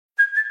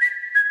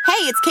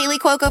it's Kaylee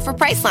Cuoco for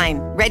Priceline.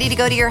 Ready to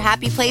go to your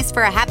happy place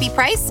for a happy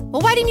price?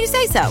 Well, why didn't you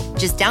say so?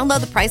 Just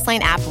download the Priceline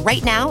app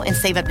right now and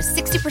save up to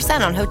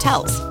 60% on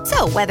hotels.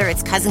 So whether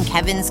it's Cousin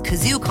Kevin's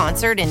Kazoo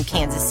Concert in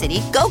Kansas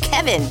City, go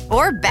Kevin,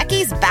 or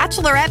Becky's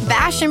Bachelorette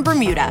Bash in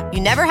Bermuda,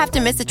 you never have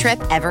to miss a trip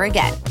ever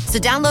again. So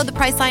download the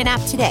Priceline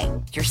app today.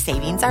 Your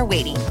savings are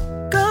waiting.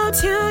 Go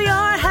to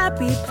your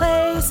happy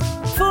place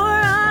for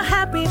a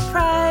happy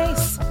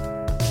price.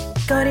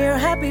 Go to your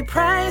happy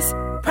price,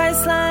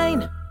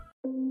 Priceline.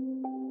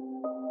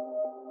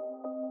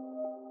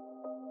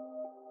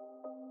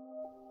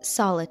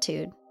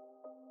 Solitude.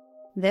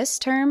 This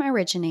term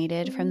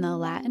originated from the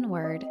Latin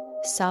word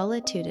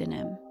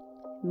solitudinem,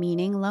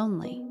 meaning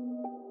lonely.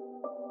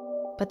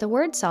 But the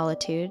word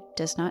solitude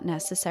does not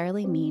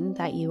necessarily mean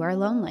that you are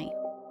lonely.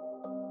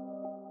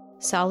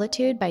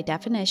 Solitude, by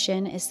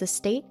definition, is the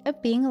state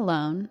of being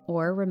alone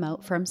or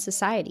remote from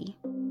society.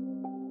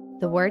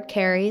 The word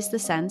carries the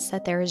sense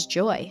that there is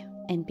joy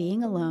in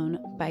being alone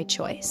by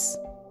choice.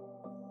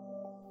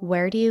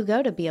 Where do you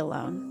go to be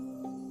alone?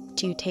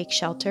 Do you take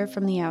shelter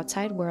from the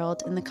outside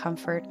world in the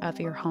comfort of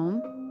your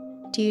home?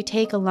 Do you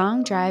take a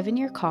long drive in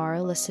your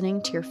car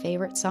listening to your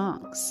favorite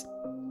songs?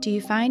 Do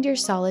you find your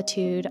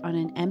solitude on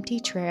an empty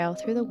trail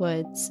through the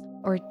woods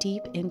or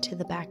deep into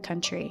the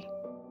backcountry?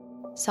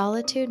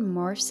 Solitude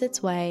morphs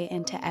its way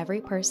into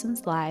every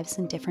person's lives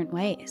in different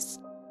ways.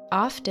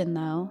 Often,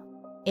 though,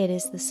 it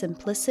is the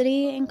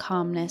simplicity and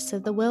calmness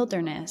of the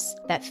wilderness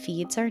that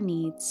feeds our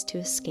needs to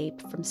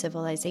escape from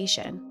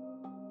civilization.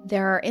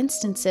 There are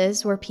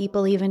instances where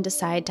people even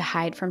decide to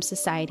hide from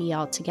society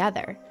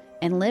altogether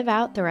and live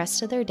out the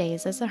rest of their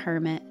days as a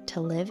hermit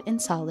to live in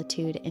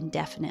solitude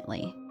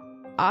indefinitely.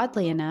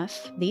 Oddly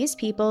enough, these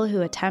people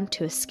who attempt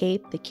to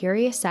escape the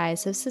curious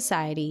eyes of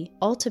society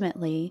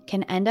ultimately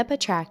can end up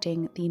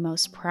attracting the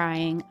most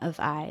prying of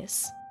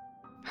eyes.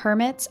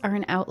 Hermits are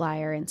an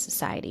outlier in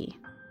society,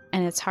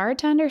 and it's hard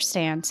to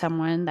understand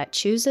someone that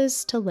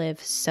chooses to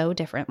live so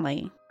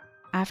differently.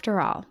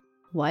 After all,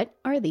 what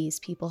are these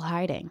people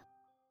hiding?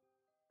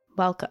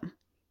 Welcome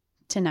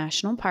to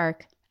National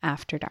Park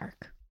After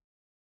Dark.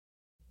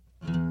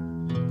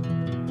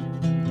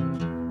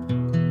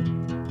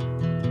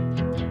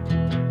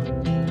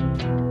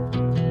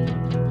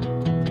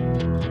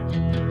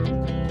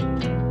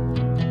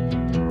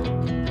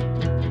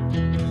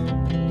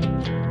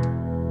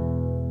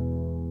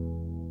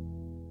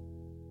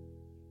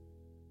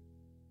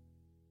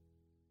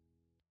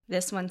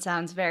 This one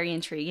sounds very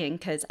intriguing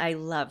because I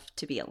love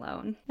to be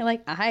alone.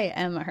 I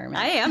am a hermit.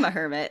 I am a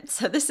hermit,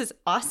 so this is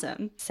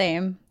awesome.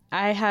 Same.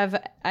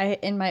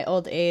 In my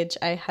old age,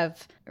 I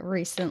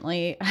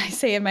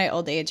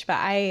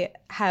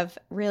have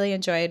really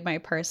enjoyed my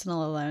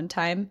personal alone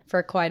time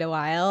for quite a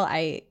while.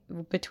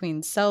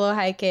 Between solo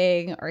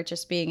hiking or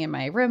just being in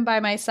my room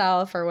by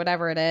myself or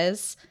whatever it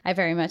is, I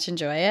very much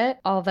enjoy it.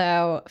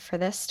 Although for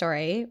this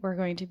story, we're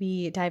going to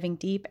be diving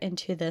deep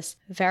into this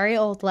very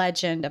old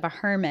legend of a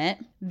hermit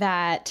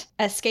that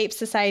escapes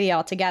society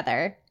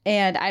altogether.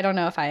 And I don't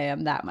know if I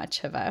don't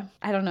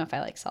know if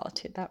I like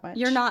solitude that much.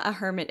 You're not a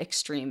hermit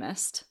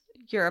extremist.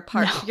 You're a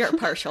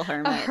partial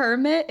hermit. A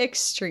hermit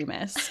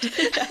extremist.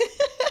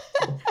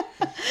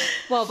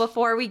 Well,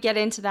 before we get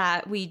into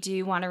that, we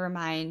do want to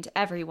remind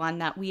everyone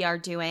that we are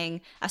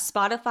doing a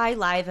Spotify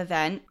live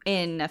event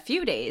in a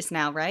few days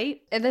now,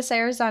 right? This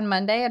airs on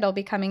Monday. It'll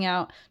be coming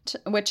out,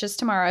 which is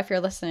tomorrow if you're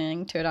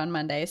listening to it on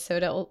Monday.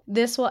 So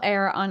this will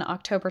air on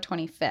October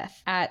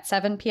 25th at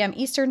 7 p.m.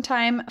 Eastern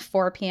Time,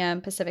 4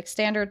 p.m. Pacific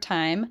Standard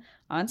Time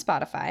on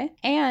Spotify.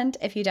 And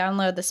if you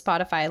download the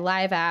Spotify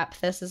Live app,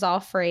 this is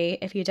all free.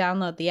 If you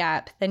download the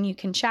app, then you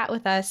can chat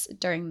with us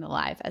during the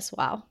live as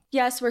well.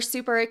 Yes, we're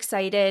super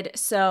excited.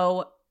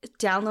 So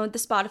download the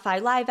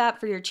Spotify Live app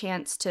for your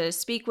chance to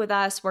speak with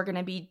us. We're going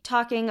to be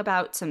talking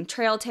about some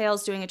Trail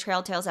Tales, doing a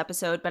Trail Tales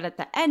episode, but at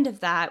the end of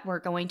that, we're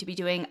going to be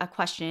doing a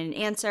question and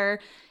answer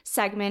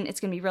segment. It's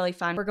going to be really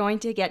fun. We're going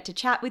to get to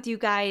chat with you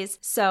guys.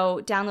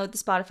 So download the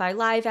Spotify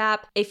Live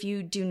app. If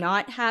you do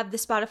not have the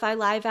Spotify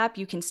Live app,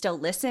 you can still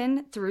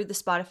listen through the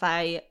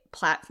Spotify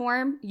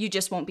platform. You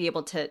just won't be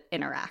able to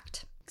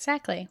interact.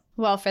 Exactly.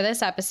 Well, for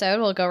this episode,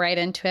 we'll go right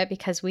into it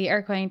because we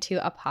are going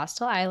to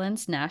Apostle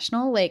Islands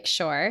National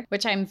Lakeshore,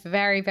 which I'm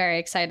very, very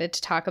excited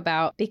to talk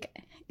about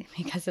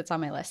because it's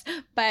on my list,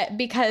 but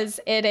because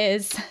it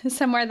is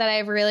somewhere that I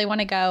really want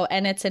to go,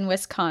 and it's in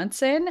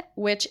Wisconsin,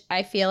 which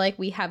I feel like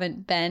we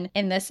haven't been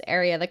in this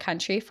area of the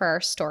country for our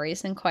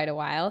stories in quite a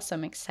while, so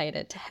I'm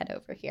excited to head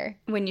over here.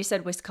 When you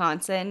said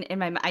Wisconsin,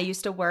 I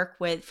used to work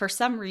with, for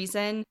some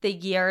reason, the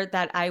year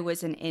that I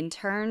was an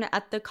intern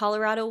at the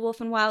Colorado Wolf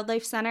and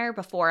Wildlife Center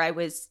before I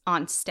was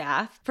on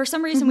staff, for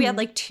some reason we had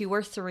like 2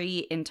 or 3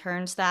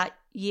 interns that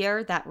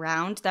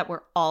round that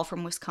were all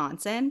from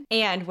Wisconsin,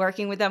 and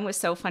working with them was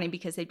so funny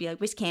because they'd be like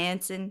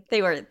Wisconsin.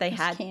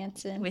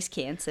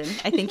 Wisconsin.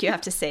 I think you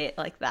have to say it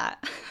like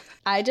that.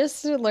 I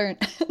just learned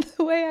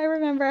the way I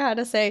remember how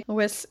to say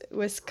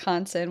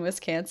Wisconsin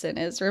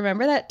is,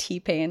 remember that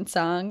T-Pain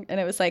song? And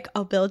it was like,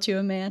 I'll build you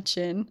a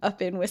mansion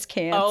up in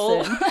Wisconsin.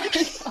 Oh.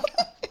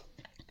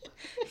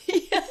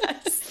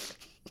 Yes.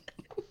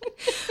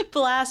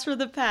 Blast from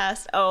the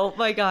past. Oh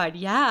my God.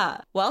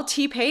 Yeah. Well,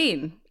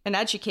 T-Pain, an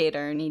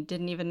educator, and he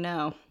didn't even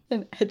know.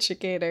 An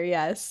educator,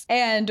 yes.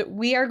 And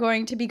we are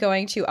going to be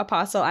going to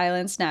Apostle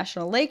Islands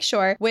National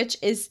Lakeshore, which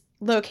is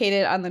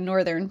located on the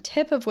northern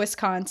tip of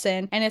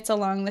Wisconsin, and it's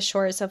along the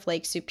shores of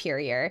Lake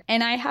Superior.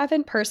 And I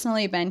haven't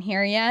personally been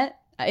here yet.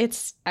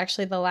 It's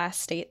actually the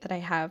last state that I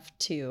have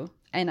to,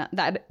 and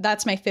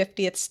that's my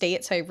 50th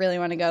state, so I really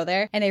want to go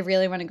there. And I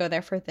really want to go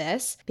there for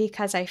this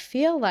because I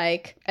feel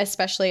like,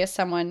 especially as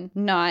someone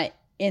not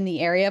in the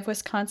area of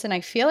Wisconsin,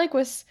 I feel like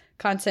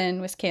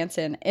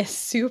Wisconsin is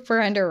super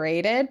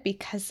underrated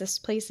because this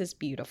place is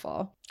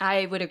beautiful.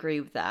 I would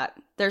agree with that.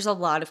 There's a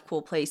lot of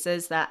cool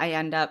places that I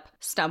end up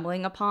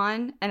stumbling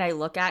upon and I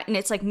look at, and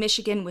it's like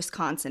Michigan,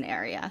 Wisconsin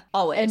area.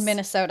 Always. And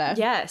Minnesota.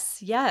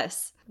 Yes.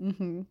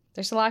 Mm-hmm.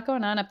 There's a lot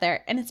going on up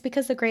there, and it's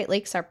because the Great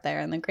Lakes are up there,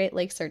 and the Great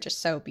Lakes are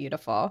just so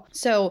beautiful.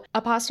 So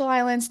Apostle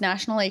Islands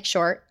National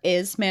Lakeshore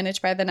is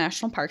managed by the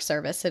National Park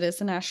Service. It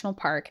is a national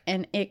park,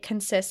 and it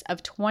consists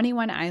of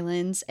 21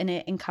 islands, and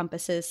it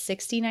encompasses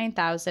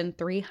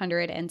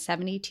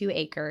 69,372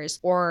 acres,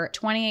 or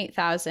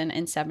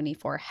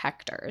 28,074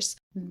 hectares.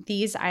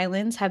 These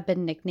islands have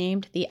been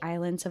nicknamed the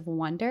Islands of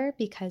Wonder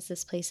because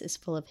this place is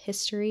full of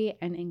history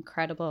and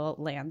incredible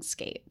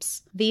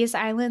landscapes. These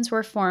islands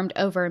were formed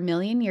over 1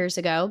 million years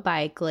ago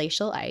by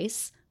glacial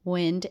ice,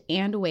 wind,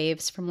 and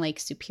waves from Lake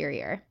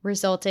Superior,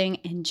 resulting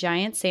in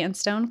giant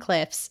sandstone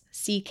cliffs,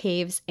 sea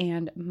caves,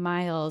 and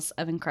miles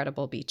of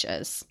incredible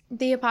beaches.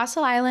 The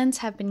Apostle Islands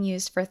have been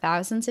used for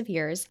thousands of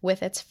years,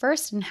 with its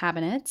first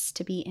inhabitants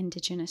to be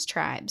indigenous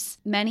tribes.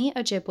 Many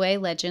Ojibwe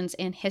legends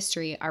and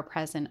history are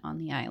present on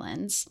the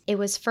islands. It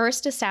was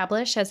first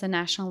established as a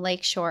national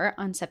lakeshore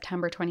on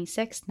September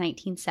 26,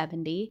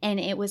 1970, and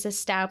it was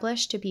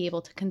established to be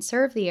able to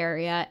conserve the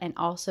area and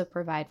also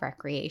provide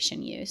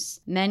recreation use.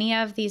 Many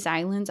of these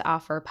islands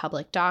offer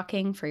public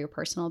docking for your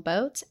personal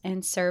boats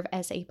and serve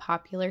as a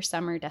popular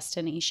summer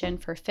destination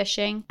for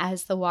fishing,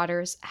 as the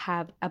waters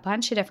have a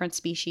bunch of different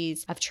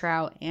species of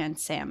trout and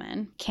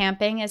salmon.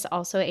 Camping is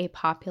also a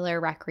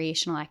popular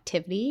recreational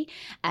activity,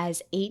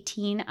 as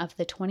 18 of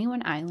the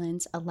 21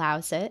 islands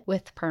allows it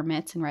with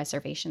permits and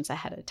reservations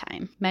ahead of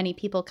time. Many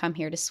people come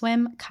here to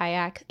swim,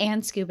 kayak,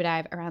 and scuba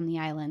dive around the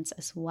islands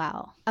as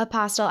well.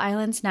 Apostle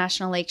Islands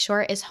National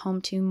Lakeshore is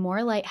home to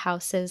more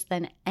lighthouses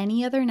than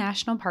any other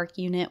national park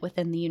unit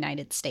within the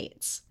United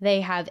States.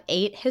 They have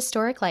 8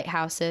 historic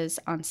lighthouses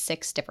on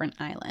 6 different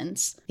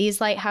islands.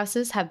 These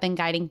lighthouses have been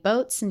guiding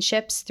boats and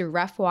ships through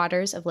rough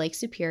waters of Lake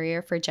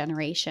Superior for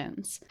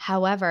generations.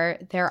 However,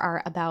 there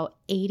are about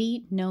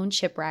 80 known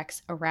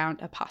shipwrecks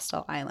around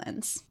Apostle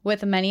Islands,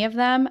 with many of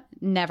them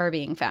never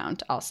being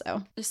found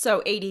also.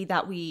 So 80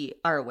 that we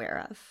are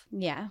aware of.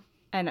 Yeah.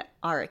 And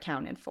are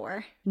accounted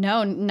for.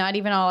 No, not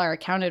even all are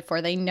accounted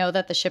for. They know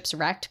that the ship's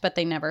wrecked, but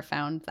they never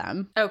found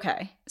them.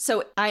 Okay.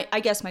 So I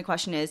guess my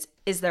question is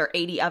there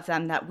 80 of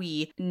them that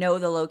we know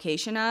the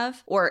location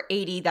of, or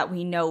 80 that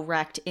we know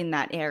wrecked in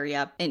that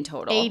area in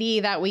total? 80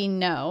 that we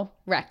know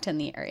wrecked in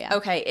the area.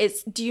 Okay.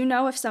 Do you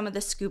know if some of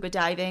the scuba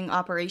diving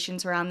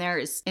operations around there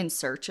is in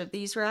search of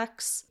these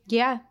wrecks?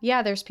 Yeah.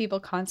 There's people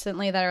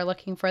constantly that are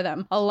looking for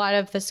them. A lot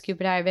of the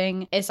scuba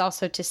diving is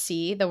also to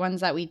see the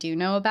ones that we do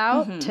know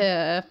about,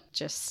 to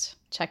just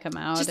check them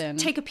out. Just and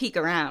take a peek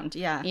around.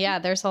 Yeah,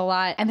 there's a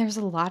lot. And there's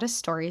a lot of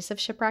stories of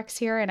shipwrecks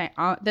here. And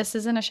this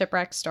isn't a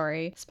shipwreck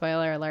story,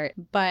 spoiler alert,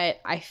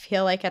 but I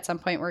feel like at some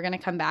point we're going to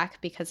come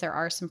back because there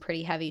are some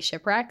pretty heavy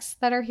shipwrecks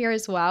that are here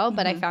as well.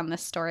 But I found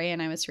this story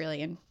and I was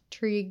really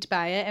intrigued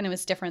by it, and it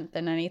was different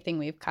than anything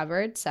we've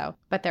covered.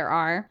 But there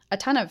are a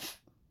ton of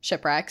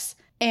shipwrecks,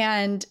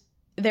 and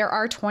there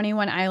are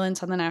 21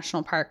 islands on the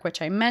national park,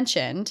 which I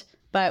mentioned.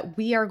 But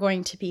we are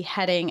going to be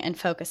heading and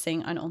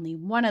focusing on only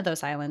one of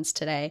those islands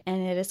today,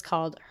 and it is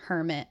called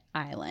Hermit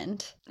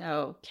Island.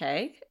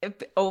 Okay.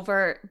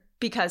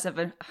 Because of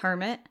a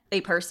hermit?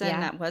 A person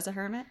that was a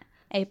hermit?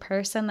 A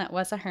person that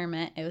was a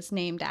hermit. It was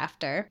named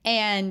after.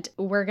 And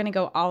we're going to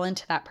go all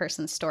into that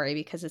person's story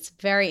because it's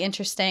very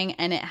interesting,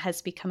 and it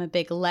has become a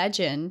big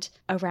legend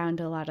around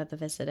a lot of the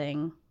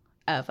visiting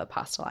of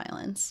Apostle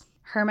Islands.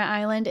 Hermit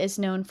Island is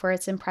known for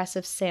its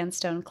impressive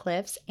sandstone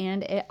cliffs,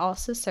 and it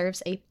also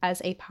serves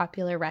as a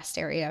popular rest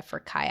area for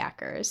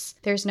kayakers.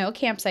 There's no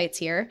campsites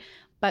here,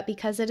 but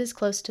because it is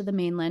close to the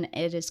mainland,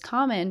 it is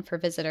common for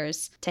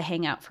visitors to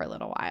hang out for a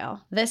little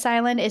while. This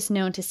island is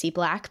known to see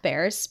black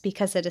bears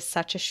because it is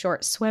such a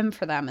short swim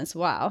for them as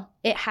well.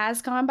 It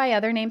has gone by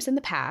other names in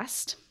the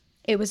past.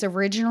 It was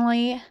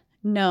originally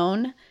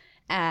known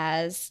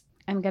as,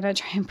 I'm going to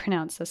try and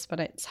pronounce this, but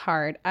it's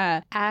hard,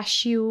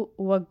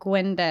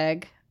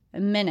 Ashuwagwindig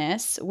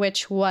Minis,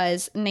 which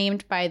was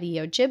named by the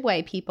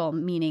Ojibwe people,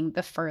 meaning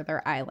the further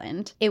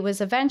island. It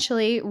was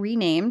eventually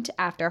renamed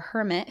after a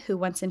hermit who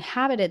once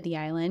inhabited the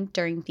island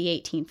during the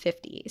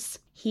 1850s.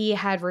 He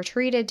had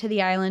retreated to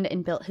the island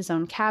and built his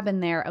own cabin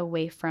there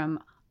away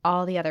from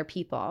all the other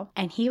people.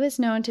 And he was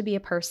known to be a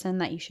person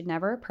that you should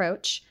never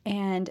approach.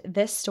 And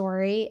this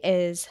story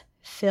is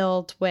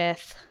filled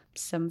with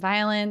some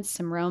violence,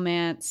 some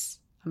romance,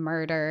 a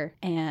murder,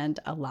 and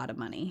a lot of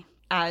money.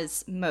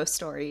 as most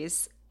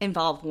stories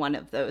involve one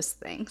of those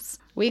things.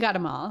 We got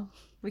them all.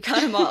 We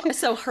got them all.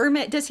 So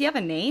Hermit, does he have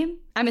a name?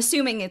 I'm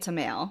assuming it's a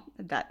male.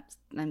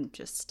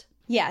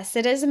 Yes,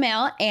 it is a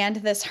male, and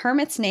this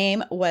hermit's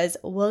name was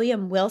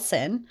William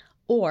Wilson,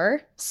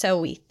 or so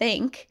we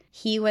think.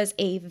 He was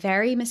a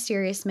very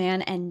mysterious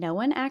man, and no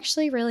one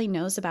actually really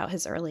knows about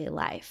his early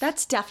life.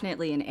 That's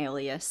definitely an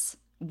alias.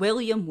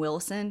 William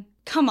Wilson?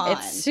 Come on.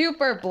 It's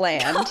super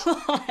bland.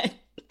 Come on.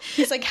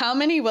 He's like, how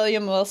many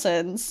William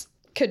Wilsons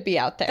could be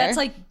out there? That's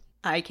like,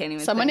 I can't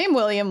even Someone think. named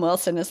William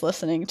Wilson is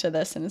listening to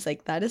this and is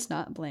like, that is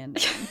not a bland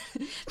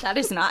name. That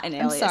is not an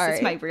alias. sorry.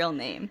 It's my real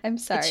name. I'm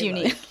sorry. It's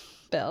unique.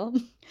 Bill.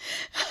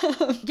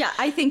 Yeah,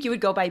 I think you would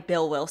go by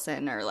Bill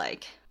Wilson or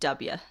like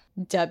W.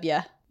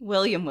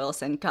 William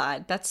Wilson.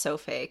 God, that's so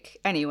fake.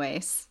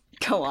 Anyways,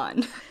 go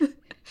on.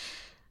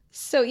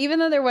 So even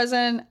though there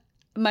wasn't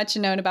much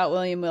known about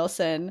William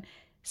Wilson,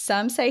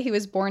 some say he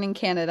was born in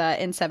Canada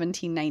in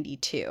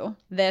 1792.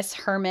 This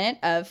hermit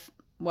of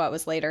what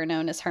was later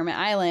known as Hermit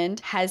Island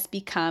has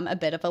become a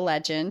bit of a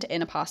legend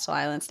in Apostle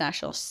Island's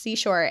National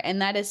Seashore, and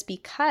that is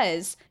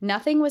because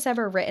nothing was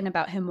ever written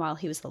about him while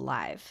he was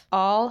alive.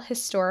 All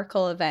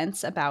historical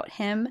events about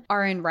him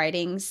are in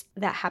writings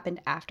that happened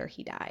after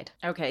he died.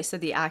 Okay, so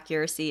the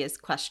accuracy is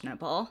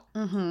questionable.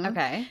 Mm-hmm.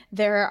 Okay.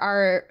 There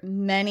are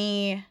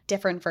many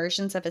different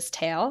versions of his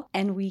tale,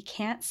 and we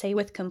can't say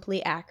with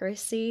complete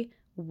accuracy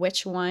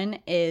which one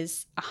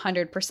is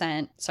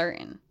 100%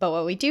 certain. But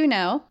what we do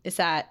know is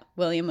that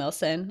William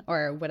Wilson,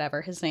 or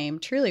whatever his name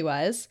truly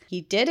was,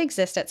 he did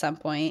exist at some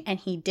point, and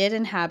he did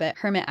inhabit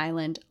Hermit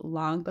Island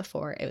long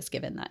before it was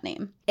given that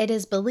name. It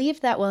is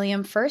believed that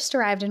William first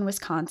arrived in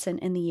Wisconsin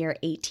in the year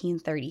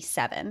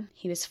 1837.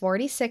 He was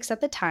 46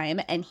 at the time,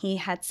 and he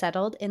had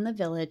settled in the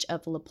village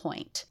of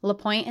LaPointe.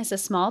 LaPointe is a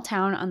small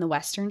town on the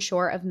western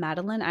shore of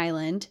Madeline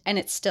Island, and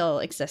it still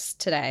exists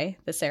today,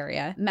 this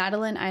area.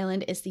 Madeline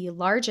Island is the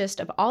largest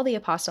of all the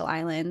Apostle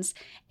Islands,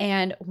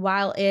 and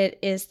while it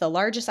is the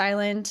largest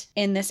island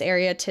in this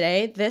area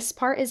today, this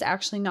part is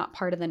actually not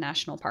part of the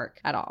national park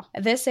at all.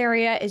 This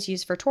area is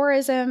used for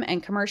tourism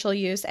and commercial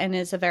use and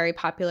is a very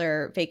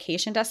popular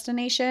vacation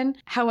destination.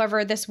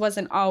 However, this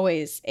wasn't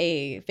always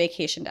a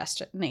vacation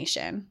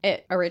destination.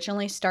 It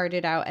originally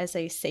started out as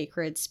a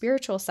sacred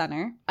spiritual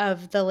center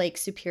of the Lake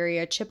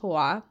Superior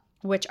Chippewa,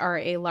 which are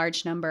a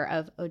large number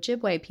of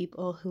Ojibwe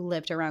people who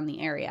lived around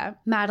the area.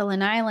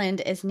 Madeline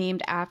Island is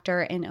named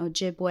after an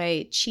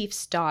Ojibwe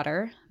chief's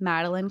daughter,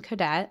 Madeline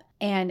Cadet,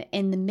 and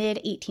in the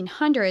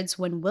mid-1800s,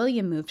 when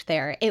William moved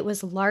there, it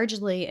was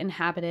largely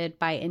inhabited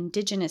by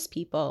indigenous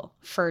people,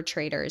 fur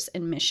traders,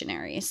 and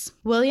missionaries.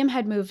 William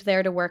had moved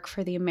there to work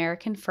for the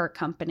American Fur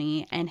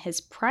Company, and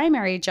his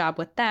primary job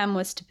with them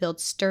was to build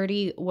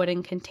sturdy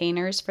wooden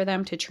containers for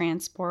them to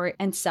transport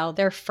and sell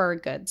their fur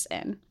goods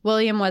in.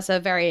 William was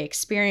a very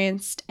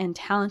experienced and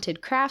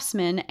talented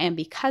craftsman, and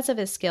because of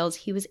his skills,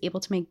 he was able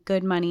to make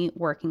good money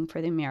working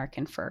for the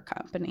American Fur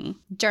Company.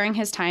 During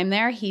his time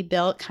there, he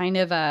built kind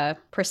of a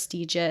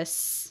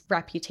prestigious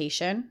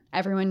reputation.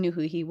 Everyone knew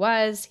who he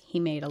was. He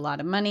made a lot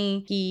of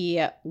money.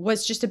 He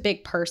was just a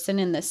big person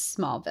in this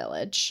small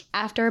village.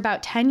 After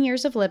about 10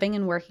 years of living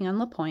and working on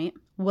LaPointe,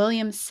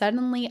 William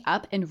suddenly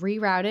up and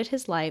rerouted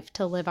his life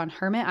to live on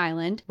Hermit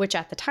Island, which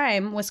at the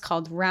time was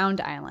called Round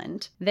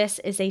Island. This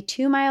is a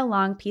 2-mile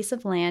long piece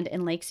of land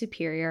in Lake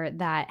Superior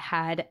that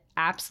had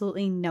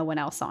absolutely no one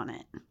else on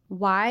it.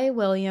 Why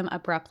William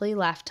abruptly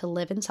left to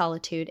live in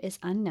solitude is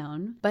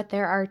unknown, but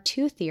there are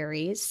 2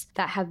 theories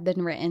that have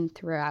been written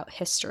throughout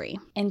history.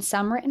 In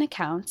some written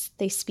accounts,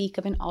 they speak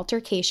of an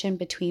altercation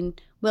between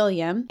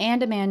William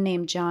and a man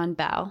named John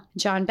Bell.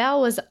 John Bell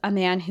was a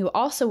man who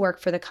also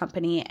worked for the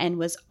company and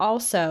was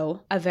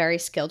also a very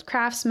skilled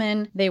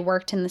craftsman. They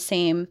worked in the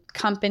same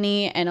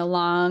company and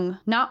along,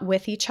 not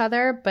with each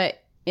other, but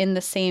in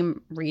the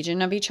same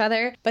region of each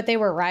other, but they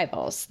were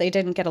rivals. They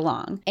didn't get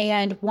along.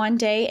 And one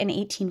day in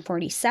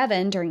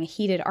 1847, during a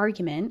heated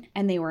argument,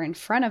 and they were in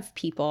front of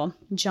people,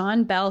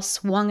 John Bell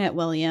swung at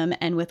William,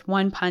 and with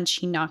one punch,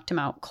 he knocked him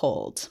out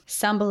cold.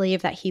 Some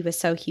believe that he was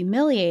so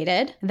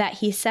humiliated that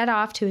he set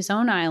off to his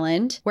own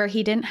island where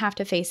he didn't have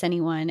to face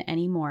anyone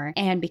anymore.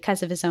 And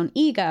because of his own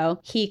ego,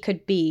 he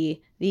could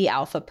be the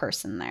alpha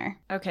person there.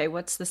 Okay,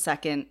 what's the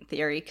second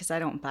theory? Because I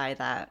don't buy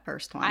that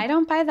first one. I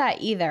don't buy that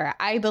either.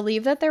 I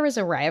believe that there was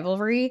a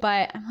rivalry,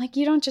 but I'm like,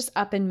 you don't just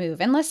up and move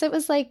unless it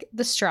was like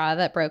the straw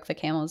that broke the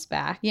camel's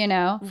back, you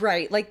know?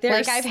 Right. Like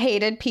I've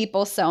hated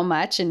people so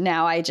much and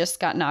now I just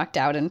got knocked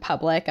out in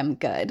public. I'm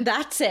good.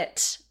 That's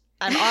it.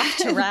 I'm off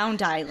to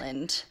Round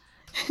Island.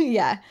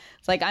 Yeah.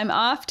 It's like, I'm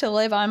off to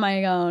live on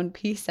my own.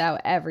 Peace out,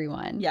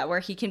 everyone. Yeah,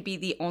 where he can be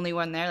the only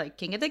one there, like,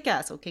 king of the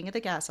castle,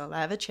 I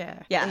have a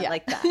chair. Yeah.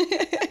 Like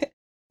that.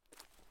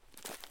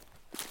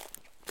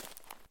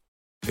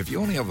 If you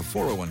only have a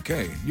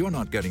 401k, you're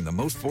not getting the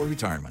most for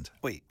retirement.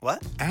 Wait,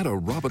 what? Add a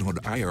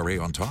Robinhood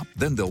IRA on top,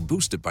 then they'll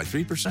boost it by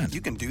 3%.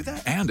 You can do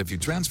that? And if you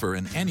transfer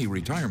in any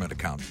retirement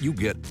account, you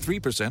get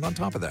 3% on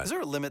top of that. Is there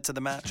a limit to the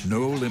match?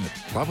 No limit.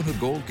 Robinhood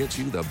Gold gets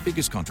you the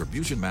biggest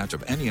contribution match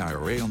of any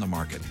IRA on the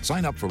market.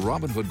 Sign up for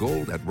Robinhood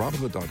Gold at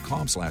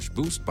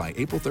Robinhood.com/boost by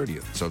April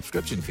 30th.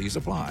 Subscription fees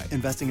apply.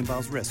 Investing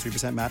involves risk.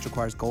 3% match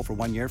requires gold for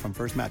 1 year from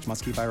first match.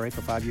 Must keep IRA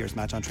for 5 years.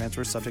 Match on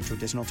transfers subject to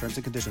additional terms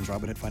and conditions.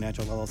 Robinhood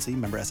Financial LLC,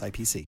 member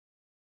SIPC.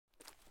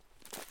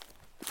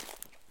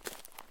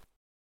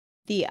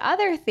 The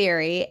other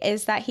theory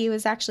is that he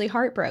was actually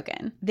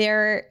heartbroken.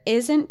 There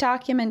isn't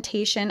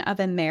documentation of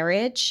a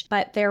marriage,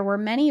 but there were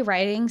many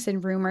writings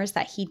and rumors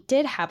that he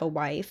did have a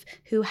wife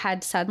who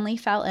had suddenly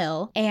fell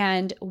ill.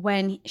 And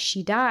when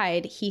she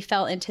died, he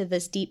fell into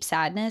this deep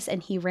sadness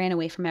and he ran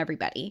away from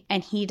everybody.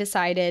 And he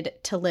decided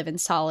to live in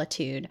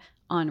solitude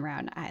on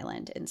Round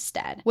Island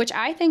instead, which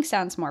I think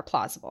sounds more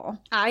plausible.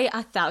 I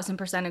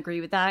 1,000%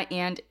 agree with that.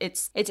 And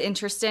it's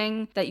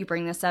interesting that you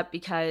bring this up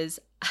because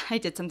I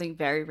did something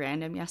very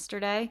random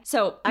yesterday.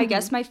 So I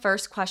guess my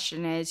first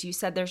question is, you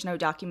said there's no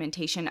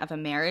documentation of a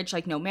marriage,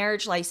 like no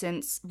marriage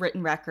license,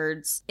 written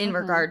records in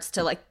regards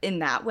to like in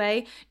that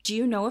way. Do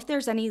you know if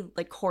there's any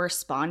like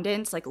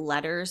correspondence, like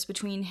letters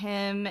between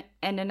him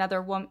and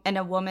another woman and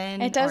a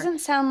woman? It doesn't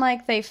sound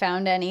like they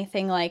found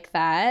anything like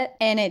that.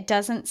 And it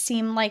doesn't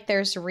seem like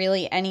there's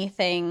really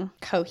anything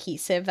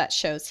cohesive that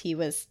shows he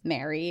was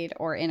married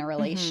or in a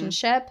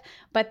relationship.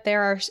 But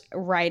there are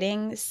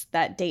writings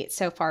that date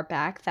so far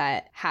back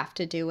that have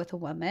to do with a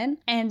woman.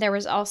 And there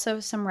was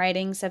also some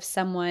writings of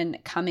someone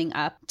coming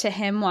up to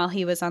him while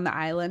he was on the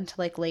island,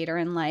 like later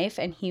in life,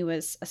 and he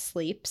was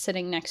asleep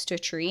sitting next to a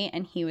tree,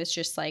 and he was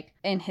just like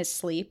in his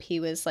sleep, he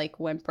was like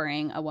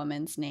whimpering a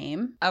woman's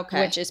name.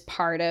 Okay. Which is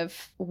part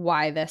of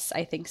why this,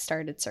 I think,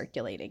 started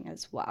circulating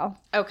as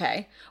well.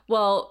 Okay.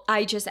 Well,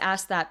 I just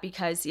asked that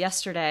because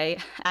yesterday,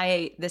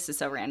 this is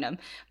so random,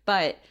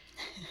 but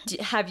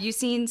have you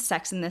seen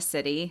Sex and the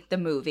City, the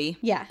movie?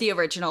 Yeah. The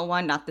original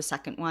one, not the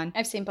second one?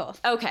 I've seen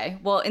both. Okay.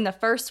 Well, in the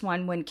first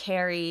one, when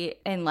Carrie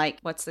and like,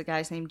 what's the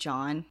guy's name?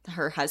 John,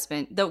 her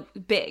husband, the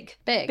Big.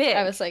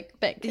 I was like,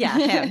 Big. Yeah,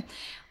 him.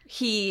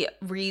 He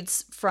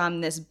reads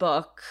from this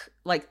book,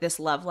 like this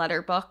love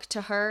letter book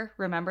to her.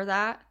 Remember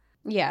that?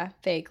 Yeah,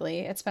 vaguely.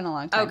 It's been a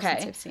long time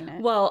since I've seen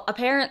it. Well,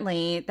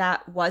 apparently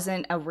that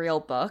wasn't a real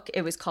book.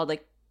 It was called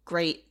like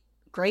Great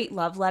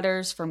Love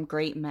Letters from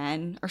Great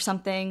Men or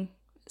something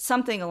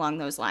along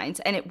those lines.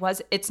 And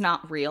it's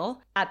not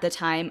real at the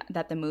time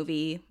that the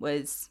movie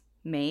was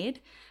made,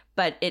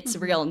 but it's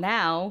real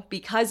now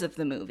because of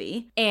the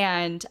movie.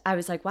 And I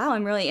was like, wow,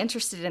 I'm really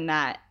interested in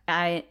that.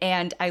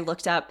 And I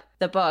looked up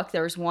the book.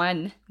 There was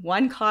one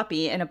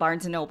copy in a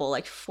Barnes & Noble,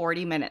 like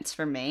 40 minutes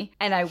from me.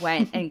 And I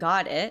went and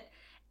got it.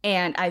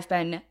 And I've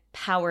been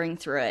powering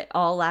through it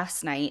all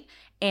last night.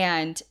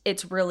 And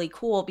it's really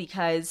cool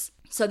because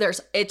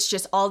it's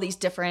just all these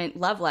different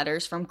love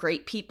letters from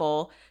great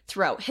people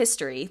throughout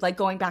history, like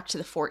going back to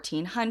the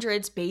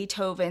 1400s.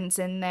 Beethoven's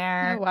in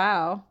there. Oh,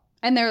 wow.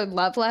 And they're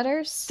love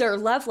letters? They're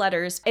love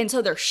letters. And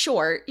so they're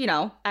short,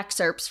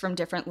 excerpts from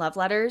different love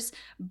letters.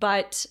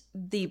 But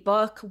the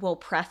book will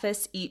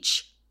preface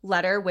each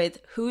letter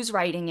with who's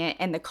writing it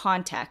and the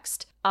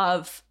context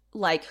of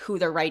like who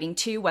they're writing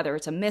to, whether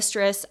it's a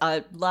mistress,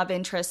 a love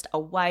interest, a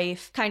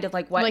wife, kind of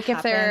like what happened.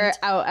 If they're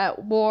out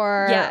at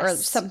war or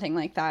something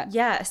like that.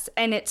 Yes.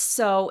 And it's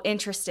so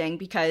interesting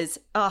because,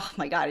 oh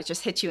my God, it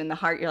just hits you in the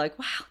heart. You're like,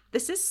 wow,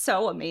 this is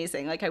so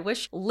amazing. Like, I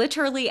wish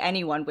literally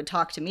anyone would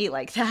talk to me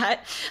like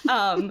that.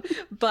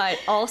 But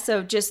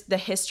also just the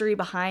history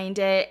behind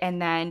it.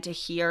 And then to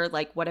hear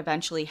like what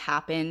eventually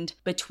happened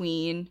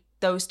between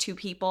those two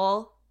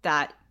people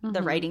that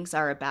the writings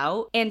are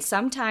about. And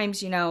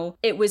sometimes,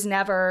 it was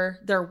never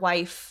their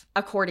wife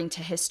according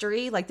to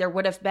history. Like there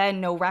would have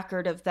been no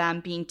record of them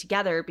being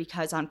together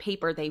because on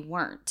paper they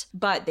weren't.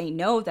 But they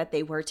know that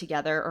they were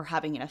together or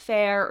having an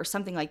affair or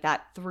something like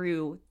that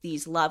through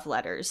these love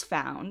letters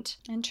found.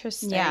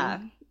 Interesting.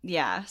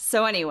 Yeah.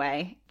 So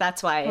anyway,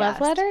 that's why I love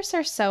asked. letters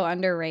are so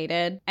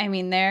underrated. I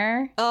mean,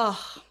 they're...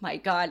 Oh my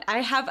God.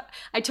 I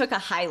took a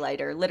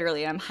highlighter,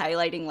 literally. I'm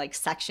highlighting like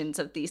sections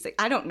of these things.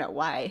 I don't know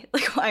why.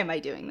 Like, why am I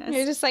doing this?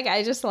 You're just like,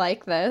 I just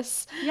like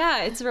this.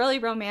 Yeah, it's really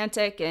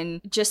romantic and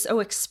just so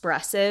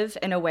expressive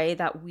in a way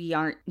that we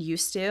aren't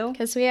used to.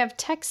 Because we have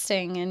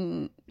texting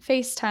and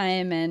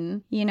FaceTime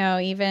and,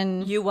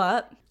 even... You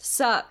up?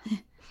 Sup?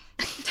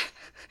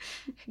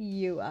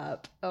 You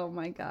up. Oh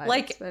my God.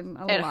 Like, it's been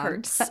a it long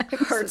hurts. time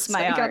Hurts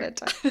my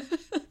heart.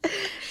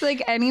 It's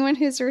like anyone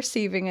who's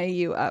receiving a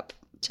you up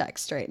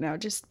text right now,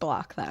 just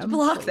block them.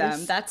 Block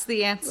them. That's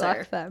the answer.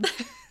 Block them.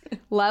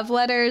 Love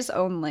letters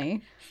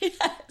only.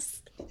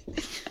 Yes.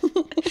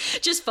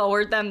 Just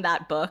forward them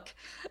that book.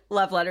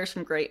 Love Letters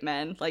from Great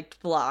Men. Like,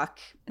 block.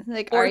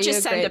 Like, or are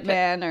just you a great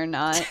man or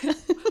not?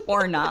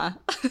 Or nah.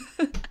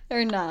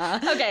 Or nah.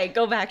 Okay,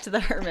 go back to the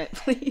hermit,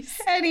 please.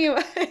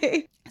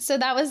 Anyway, so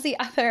that was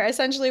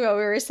essentially what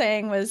we were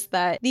saying was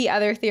that the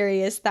other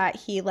theory is that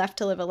he left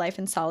to live a life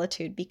in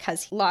solitude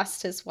because he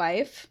lost his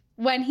wife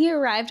When he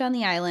arrived on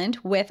the island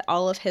with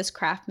all of his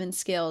craftsman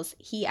skills,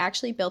 he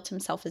actually built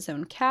himself his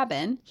own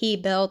cabin. He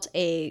built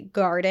a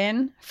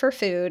garden for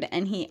food,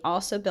 and he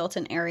also built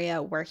an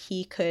area where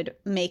he could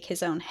make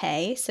his own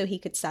hay so he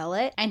could sell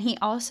it. And he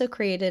also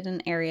created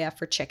an area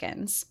for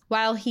chickens.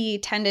 While he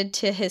tended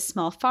to his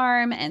small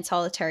farm and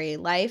solitary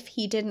life,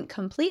 he didn't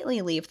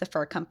completely leave the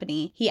fur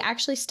company. He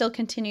actually still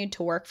continued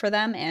to work for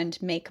them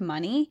and make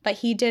money, but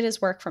he did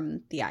his work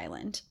from the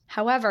island.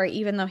 However,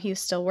 even though he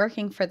was still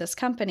working for this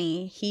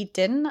company, he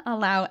didn't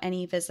allow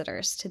any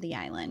visitors to the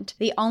island.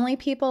 The only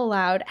people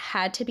allowed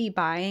had to be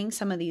buying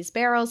some of these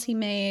barrels he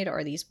made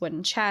or these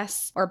wooden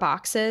chests or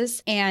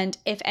boxes. And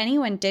if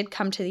anyone did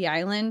come to the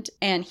island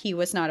and he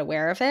was not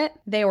aware of it,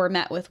 they were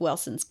met with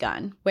Wilson's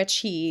gun, which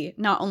he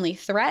not only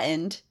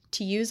threatened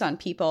to use on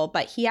people,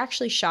 but he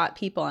actually shot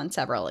people on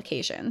several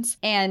occasions.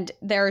 And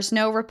there's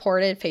no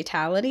reported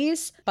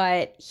fatalities,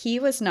 but he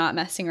was not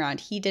messing around.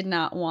 He did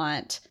not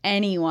want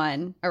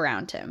anyone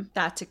around him.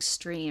 That's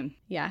extreme.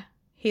 Yeah.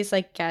 He's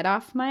like, get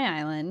off my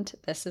island.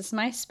 This is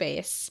my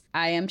space.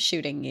 I am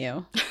shooting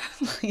you.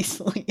 Please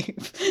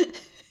leave.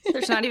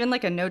 There's not even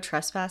like a no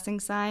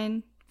trespassing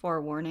sign.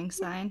 Forewarning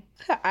sign?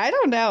 I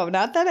don't know.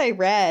 Not that I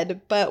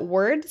read, but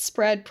word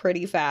spread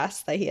pretty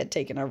fast that he had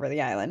taken over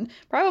the island.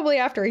 Probably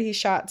after he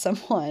shot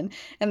someone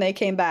and they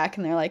came back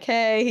and they're like,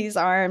 hey, he's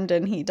armed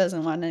and he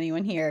doesn't want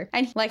anyone here.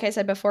 And like I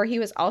said before, he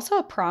was also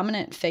a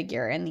prominent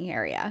figure in the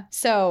area.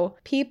 So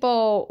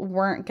people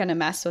weren't going to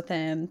mess with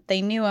him.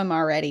 They knew him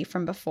already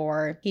from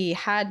before. He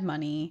had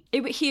money.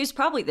 He was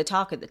probably the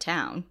talk of the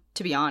town,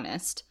 to be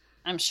honest.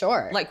 I'm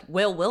sure. Like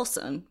Will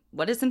Wilson.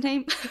 What is his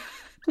name?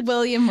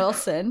 William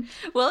Wilson.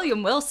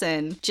 William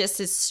Wilson just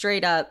is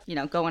straight up,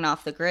 going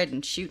off the grid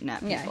and shooting at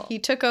people. Yeah, he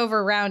took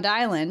over Round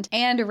Island,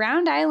 and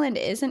Round Island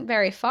isn't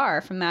very far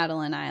from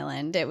Madeline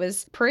Island. It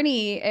was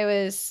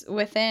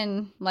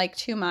within like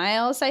 2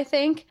 miles, I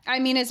think. I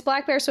mean, it's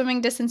Black Bear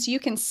swimming distance.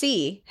 You can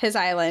see his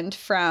island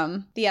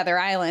from the other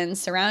islands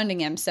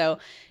surrounding him. So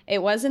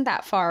it wasn't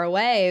that far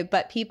away,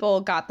 but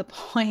people got the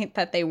point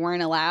that they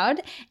weren't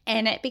allowed,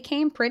 and it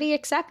became pretty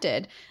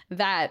accepted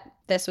that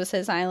this was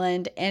his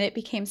island, and it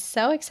became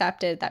so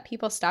accepted that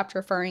people stopped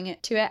referring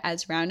to it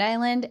as Round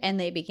Island and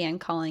they began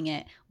calling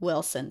it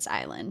Wilson's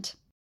Island.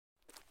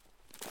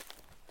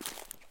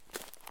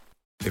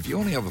 If you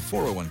only have a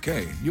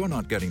 401k, you're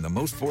not getting the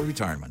most for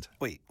retirement.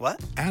 Wait, what?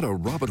 Add a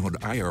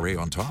Robinhood IRA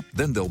on top,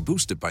 then they'll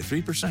boost it by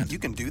 3%. You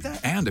can do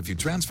that? And if you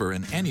transfer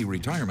in any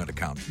retirement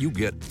account, you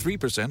get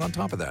 3% on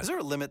top of that. Is there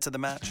a limit to the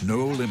match?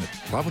 No limit.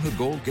 Robinhood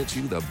Gold gets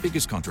you the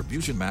biggest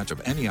contribution match of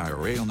any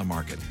IRA on the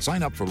market.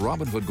 Sign up for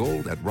Robinhood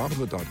Gold at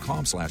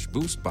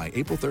Robinhood.com/boost by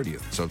April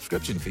 30th.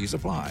 Subscription fees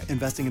apply.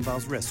 Investing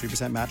involves risk.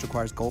 3% match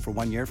requires gold for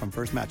 1 year from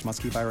first match.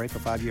 Must keep IRA for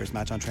 5 years.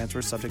 Match on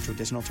transfers subject to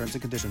additional terms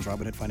and conditions.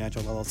 Robinhood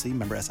Financial LLC,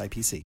 member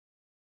SIPC.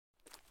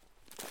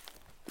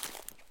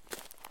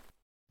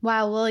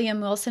 While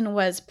William Wilson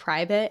was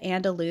private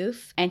and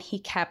aloof, and he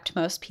kept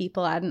most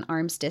people at an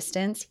arm's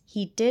distance,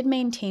 he did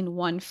maintain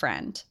one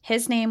friend.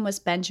 His name was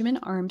Benjamin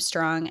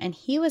Armstrong, and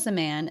he was a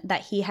man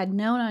that he had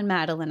known on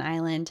Madeline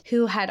Island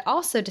who had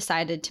also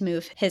decided to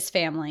move his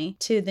family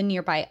to the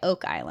nearby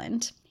Oak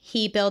Island.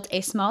 He built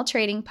a small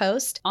trading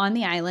post on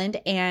the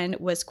island and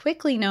was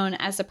quickly known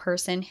as a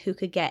person who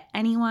could get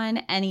anyone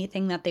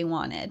anything that they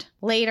wanted.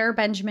 Later,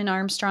 Benjamin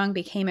Armstrong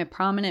became a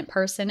prominent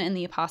person in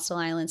the Apostle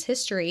Islands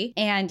history,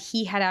 and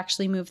he had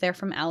actually moved there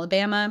from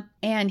Alabama,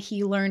 and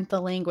he learned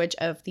the language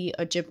of the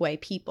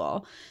Ojibwe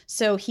people.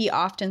 So he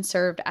often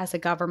served as a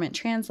government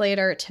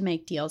translator to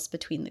make deals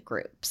between the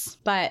groups.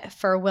 But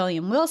for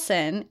William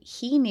Wilson,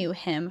 he knew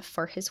him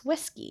for his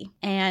whiskey,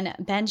 and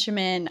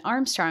Benjamin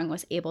Armstrong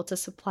was able to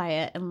supply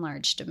it in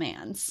large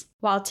demands.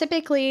 While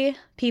typically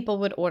people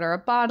would order a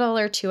bottle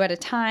or two at a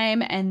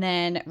time and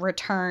then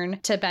return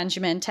to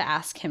Benjamin to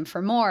ask him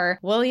for more,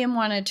 William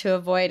wanted to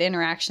avoid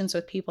interactions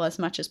with people as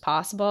much as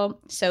possible,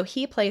 so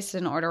he placed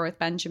an order with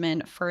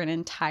Benjamin for an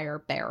entire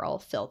barrel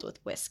filled with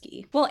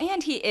whiskey. Well,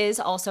 and he is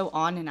also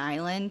on an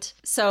island,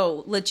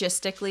 so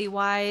logistically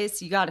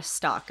wise, you got to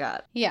stock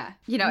up. Yeah.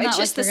 It's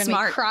just like the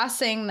smart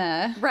crossing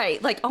the...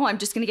 Right, like, I'm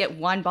just going to get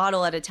one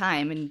bottle at a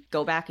time and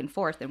go back and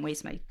forth and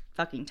waste my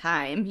fucking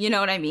time. You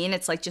know what I mean?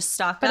 It's like just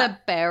stock up. But a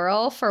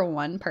barrel for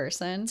one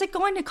person? It's like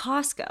going to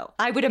Costco.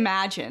 I would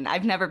imagine.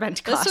 I've never been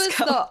to Costco. This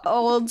was the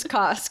old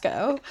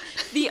Costco.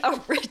 The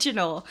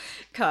original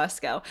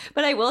Costco.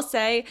 But I will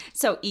say,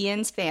 so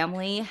Ian's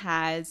family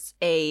has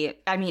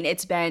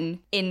it's been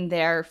in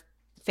their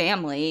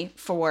family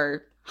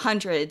for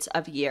hundreds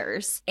of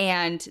years,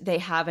 and they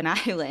have an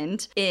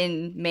island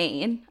in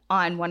Maine,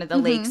 on one of the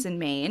lakes in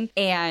Maine,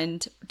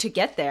 and to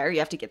get there you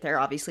have to get there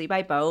obviously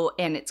by boat,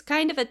 and it's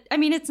kind of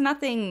it's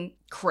nothing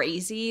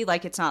crazy.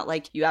 Like, it's not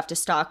like you have to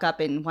stock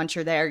up and once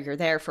you're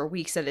there for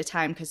weeks at a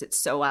time because it's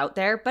so out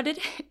there. But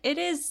it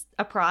is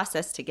a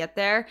process to get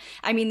there.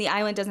 I mean, the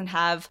island doesn't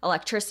have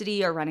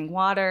electricity or running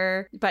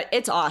water, but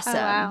it's awesome. Oh,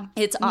 wow.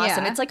 It's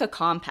awesome. Yeah. It's like a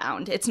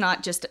compound. It's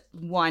not just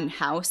one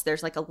house.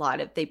 There's like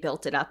they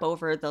built it up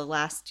over the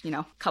last,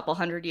 couple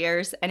hundred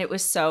years, and it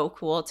was so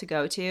cool to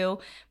go to.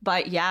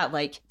 But yeah,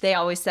 like they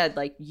always said,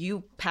 like,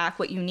 you pack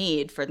what you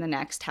need for the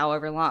next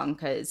however long,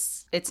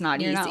 because it's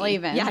not easy. You're not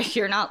leaving. Yeah,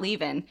 you're not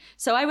leaving.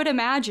 So I would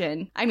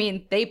imagine, I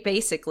mean, they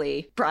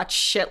basically brought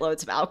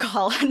shitloads of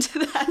alcohol onto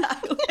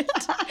that island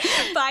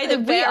by the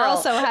barrel. We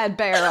also had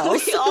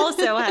barrels. We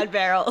also had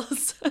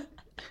barrels.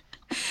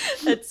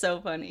 That's so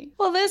funny.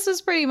 Well, this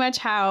was pretty much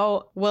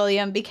how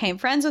William became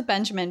friends with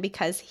Benjamin,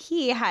 because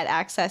he had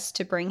access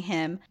to bring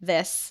him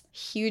this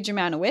huge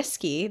amount of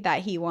whiskey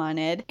that he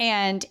wanted.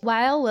 And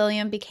while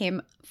William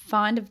became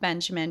fond of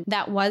Benjamin,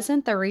 that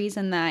wasn't the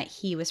reason that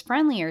he was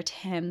friendlier to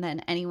him than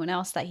anyone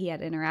else that he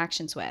had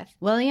interactions with.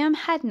 William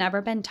had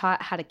never been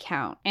taught how to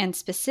count, and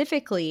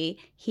specifically,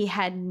 he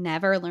had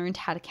never learned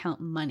how to count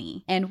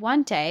money. And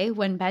one day,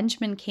 when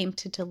Benjamin came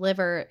to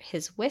deliver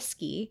his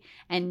whiskey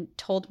and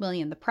told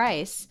William the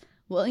price,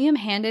 William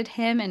handed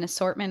him an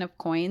assortment of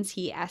coins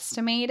he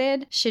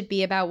estimated should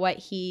be about what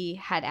he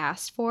had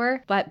asked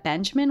for, but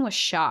Benjamin was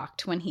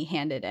shocked when he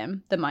handed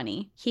him the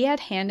money. He had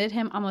handed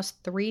him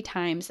almost 3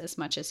 times as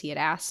much as he had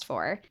asked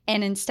for,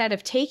 and instead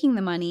of taking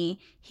the money,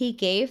 he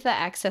gave the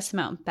excess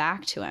amount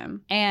back to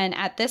him. And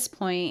at this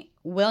point,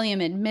 William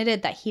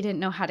admitted that he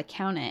didn't know how to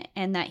count it,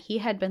 and that he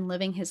had been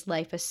living his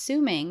life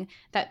assuming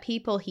that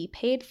people he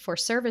paid for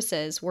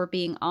services were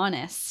being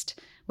honest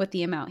with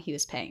the amount he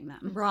was paying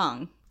them.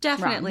 Wrong.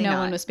 Definitely Wrong. not.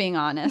 No one was being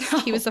honest. No.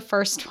 He was the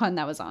first one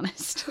that was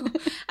honest.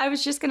 I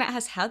was just going to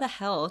ask, how the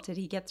hell did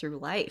he get through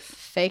life?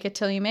 Fake it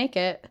till you make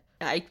it.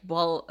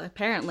 Well,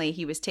 apparently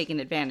he was taken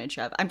advantage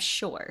of. I'm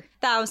sure.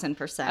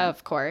 1,000%.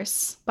 Of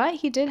course. But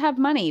he did have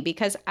money,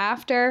 because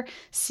after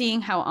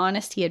seeing how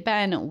honest he had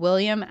been,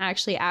 William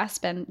actually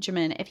asked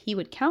Benjamin if he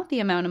would count the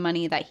amount of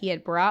money that he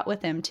had brought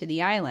with him to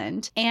the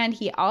island. And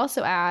he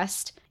also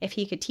asked if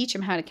he could teach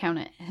him how to count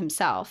it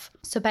himself.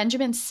 So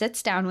Benjamin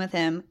sits down with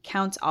him,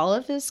 counts all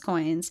of his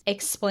coins,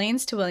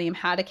 explains to William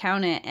how to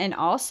count it, and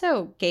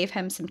also gave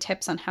him some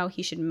tips on how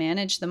he should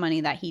manage the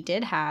money that he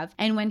did have.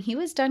 And when he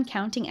was done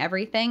counting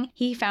everything,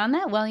 he found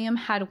that William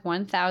had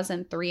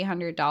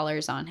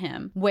 $1,300 on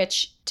him,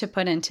 which, to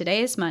put in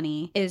today's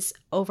money, is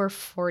over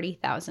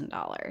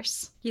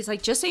 $40,000. He's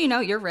like, just so you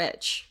know, you're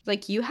rich.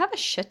 Like, you have a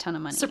shit ton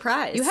of money.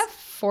 Surprise. You have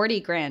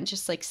 40 grand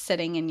just like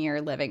sitting in your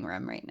living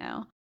room right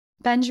now.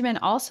 Benjamin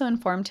also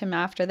informed him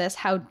after this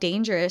how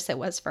dangerous it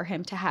was for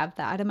him to have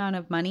that amount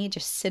of money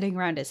just sitting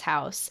around his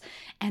house,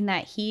 and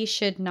that he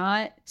should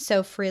not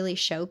so freely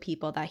show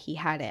people that he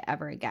had it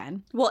ever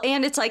again. Well,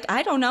 and it's like,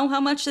 I don't know how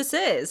much this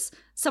is.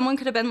 Someone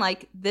could have been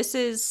like, this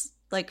is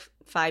like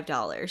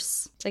 $5.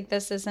 It's like,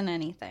 this isn't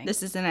anything.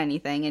 This isn't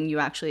anything, and you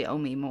actually owe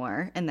me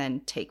more, and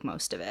then take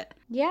most of it.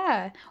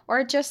 Yeah.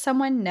 Or just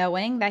someone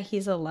knowing that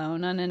he's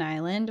alone on an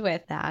island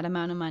with that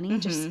amount of money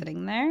just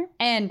sitting there.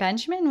 And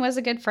Benjamin was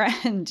a good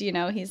friend.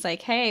 He's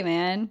like, hey,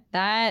 man,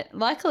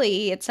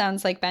 luckily, it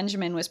sounds like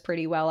Benjamin was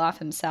pretty well off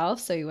himself,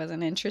 so he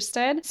wasn't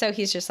interested. So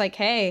he's just like,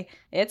 hey,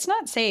 it's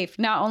not safe.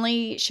 Not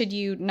only should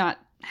you not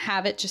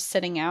have it just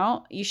sitting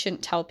out, you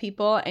shouldn't tell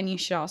people, and you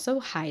should also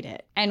hide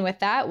it. And with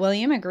that,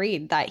 William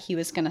agreed that he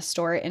was going to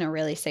store it in a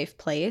really safe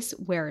place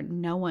where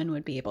no one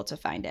would be able to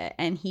find it,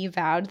 and he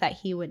vowed that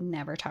he would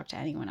never talk to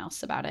anyone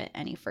else about it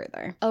any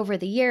further. Over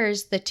the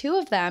years, the two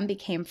of them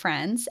became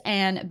friends,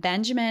 and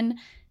Benjamin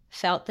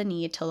felt the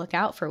need to look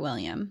out for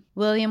William.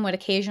 William would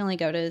occasionally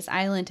go to his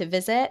island to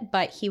visit,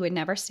 but he would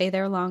never stay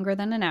there longer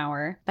than an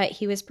hour. But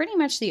he was pretty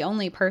much the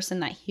only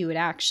person that he would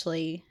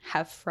actually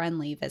have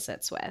friendly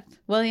visits with.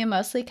 William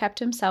mostly kept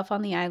himself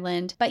on the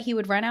island, but he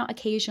would run out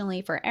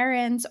occasionally for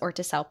errands or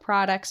to sell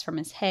products from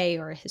his hay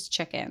or his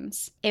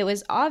chickens. It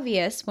was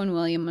obvious when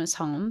William was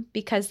home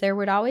because there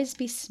would always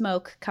be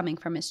smoke coming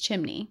from his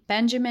chimney.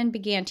 Benjamin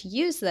began to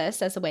use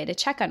this as a way to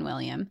check on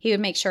William. He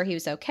would make sure he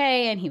was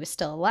okay and he was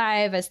still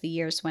alive as the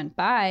years went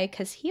by,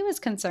 because he was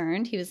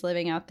concerned. He was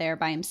living out there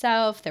by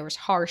himself. There was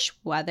harsh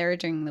weather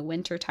during the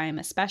winter time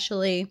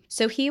especially.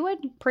 So he would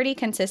pretty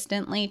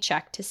consistently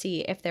check to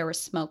see if there was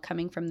smoke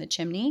coming from the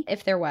chimney.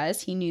 If there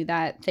was, he knew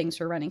that things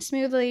were running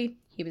smoothly.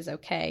 He was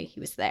okay. He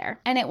was there.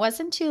 And it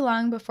wasn't too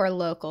long before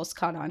locals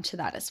caught on to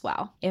that as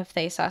well. If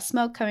they saw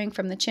smoke coming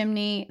from the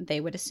chimney, they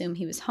would assume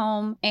he was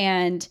home.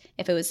 And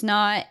if it was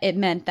not, it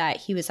meant that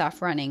he was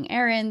off running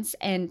errands.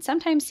 And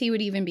sometimes he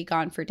would even be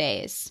gone for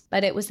days.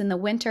 But it was in the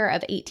winter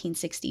of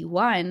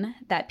 1861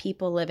 that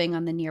people living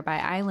on the nearby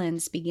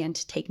islands began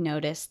to take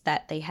notice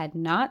that they had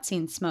not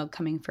seen smoke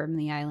coming from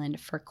the island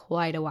for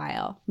quite a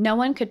while. No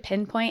one could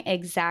pinpoint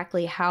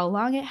exactly how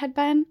long it had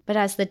been, but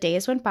as the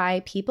days went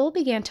by, people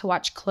began to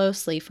watch closely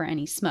closely for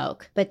any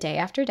smoke, but day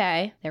after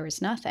day, there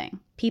was nothing.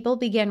 People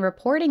began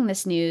reporting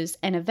this news,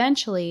 and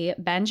eventually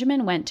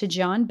Benjamin went to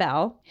John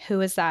Bell, who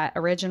was that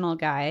original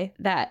guy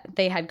that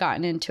they had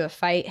gotten into a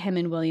fight, him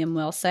and William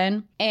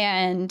Wilson,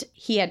 and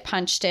he had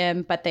punched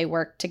him, but they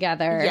worked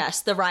together.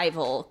 Yes, the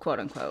rival, quote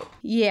unquote.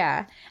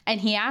 Yeah, and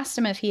he asked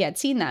him if he had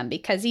seen them,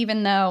 because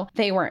even though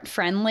they weren't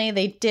friendly,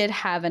 they did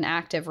have an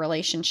active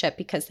relationship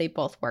because they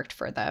both worked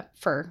for the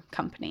fur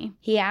company.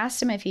 He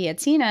asked him if he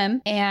had seen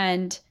him,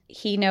 and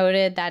he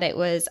noted that it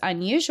was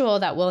unusual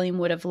that William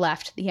would have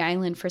left the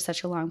island for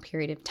such a long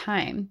period of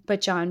time,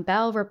 but John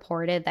Bell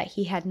reported that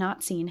he had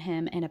not seen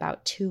him in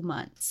about 2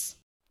 months.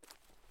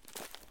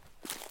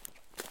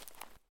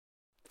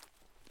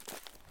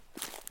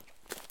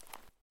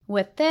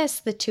 With this,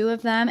 the two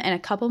of them and a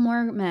couple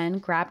more men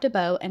grabbed a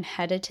boat and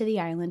headed to the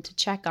island to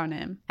check on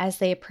him. As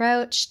they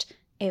approached,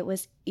 it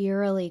was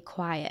eerily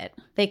quiet.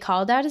 They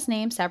called out his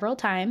name several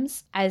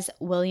times, as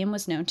William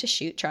was known to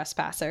shoot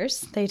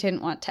trespassers. They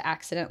didn't want to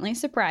accidentally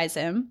surprise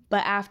him,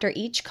 but after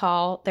each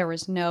call, there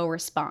was no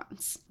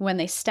response. When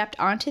they stepped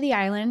onto the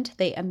island,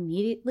 they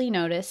immediately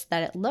noticed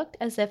that it looked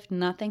as if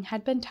nothing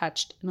had been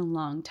touched in a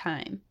long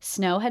time.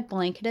 Snow had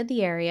blanketed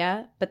the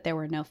area, but there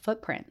were no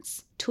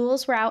footprints.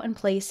 Tools were out in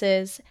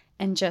places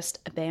and just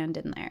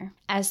abandoned there.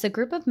 As the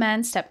group of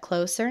men stepped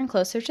closer and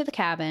closer to the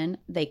cabin,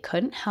 they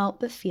couldn't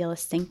help but feel a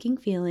sinking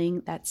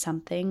feeling that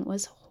something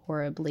was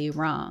horribly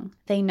wrong.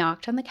 They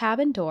knocked on the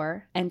cabin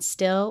door, and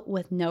still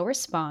with no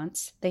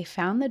response, they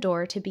found the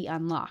door to be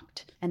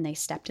unlocked, and they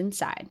stepped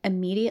inside.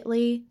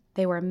 Immediately,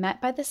 they were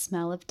met by the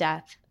smell of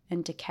death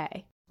and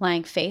decay.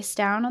 Lying face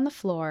down on the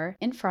floor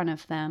in front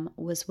of them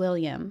was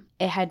William.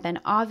 It had been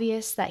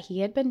obvious that he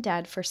had been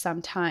dead for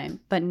some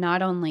time, but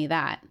not only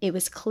that, it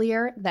was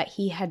clear that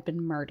he had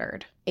been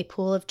murdered. A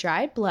pool of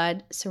dried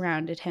blood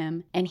surrounded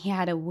him, and he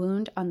had a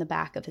wound on the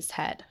back of his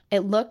head. It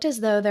looked as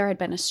though there had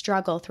been a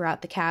struggle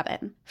throughout the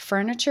cabin.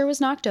 Furniture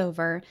was knocked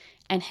over,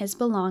 and his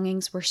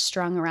belongings were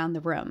strung around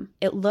the room.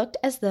 It looked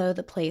as though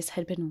the place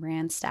had been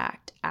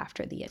ransacked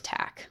after the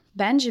attack.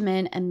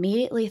 Benjamin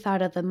immediately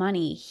thought of the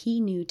money he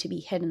knew to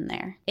be hidden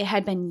there. It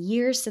had been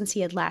years since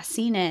he had last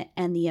seen it,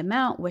 and the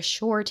amount was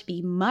sure to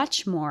be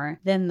much more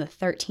than the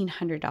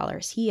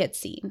 $1,300 he had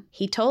seen.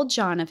 He told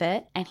John of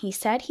it, and he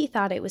said he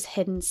thought it was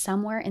hidden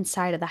somewhere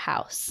inside of the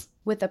house.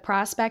 With the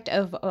prospect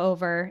of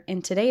over,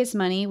 in today's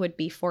money, would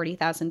be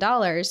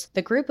 $40,000,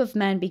 the group of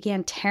men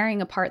began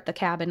tearing apart the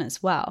cabin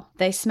as well.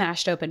 They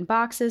smashed open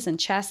boxes and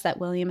chests that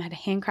William had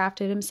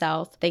handcrafted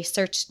himself. They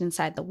searched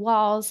inside the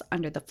walls,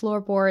 under the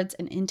floorboards,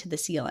 and into the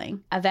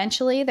ceiling.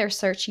 Eventually, their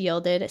search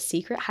yielded a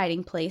secret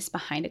hiding place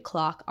behind a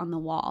clock on the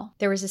wall.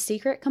 There was a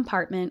secret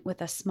compartment with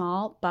a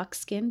small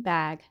buckskin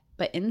bag,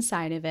 but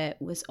inside of it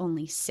was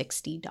only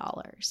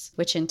 $60,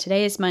 which in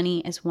today's money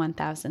is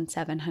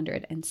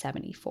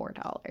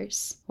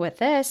 $1,774. With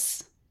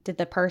this, did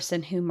the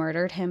person who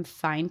murdered him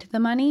find the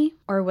money,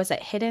 or was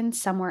it hidden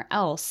somewhere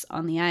else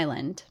on the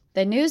island?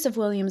 The news of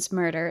William's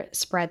murder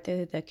spread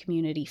through the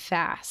community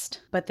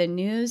fast, but the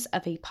news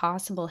of a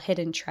possible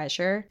hidden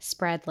treasure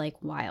spread like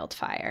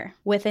wildfire.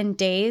 Within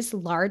days,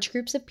 large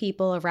groups of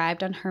people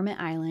arrived on Hermit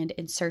Island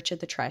in search of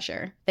the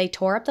treasure. They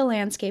tore up the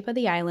landscape of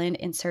the island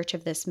in search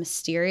of this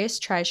mysterious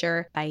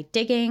treasure by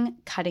digging,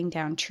 cutting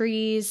down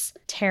trees,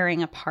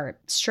 tearing apart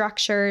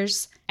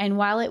structures, and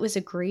while it was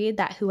agreed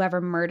that whoever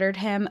murdered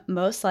him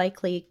most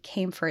likely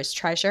came for his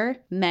treasure,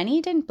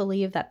 many didn't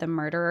believe that the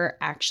murderer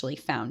actually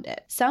found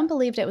it. Some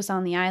believed it was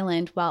on the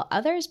island, while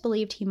others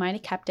believed he might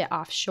have kept it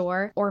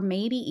offshore or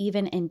maybe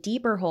even in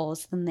deeper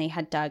holes than they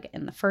had dug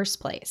in the first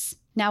place.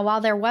 Now,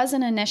 while there was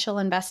an initial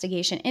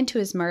investigation into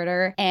his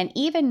murder, and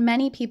even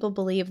many people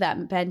believe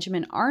that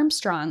Benjamin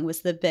Armstrong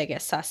was the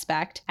biggest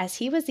suspect, as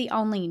he was the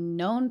only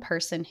known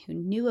person who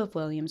knew of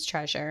William's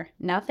treasure,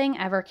 nothing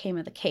ever came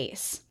of the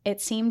case.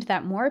 It seemed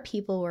that more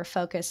people were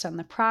focused on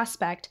the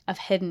prospect of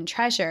hidden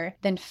treasure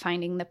than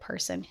finding the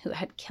person who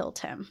had killed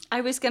him.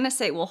 I was going to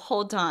say, well,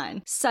 hold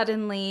on.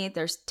 Suddenly,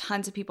 there's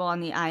tons of people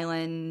on the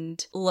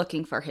island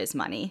looking for his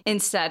money.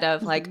 Instead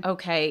of like,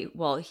 okay,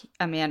 well,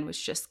 a man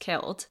was just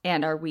killed.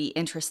 And are we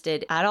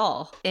interested at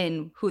all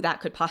in who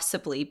that could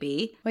possibly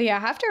be? What you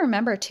have to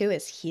remember, too,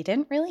 is he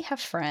didn't really have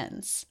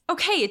friends.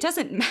 Okay, it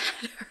doesn't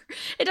matter.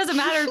 It doesn't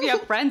matter if you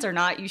have friends or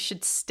not. You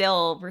should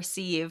still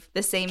receive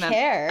the same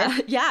care.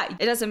 Yeah,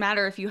 it doesn't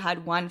matter if you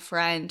had one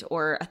friend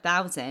or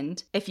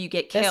 1,000. If you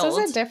get killed. This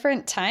was a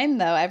different time,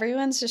 though.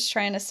 Everyone's just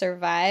trying to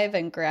survive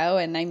and grow.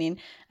 And I mean,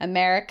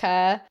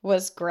 America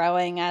was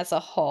growing as a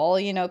whole.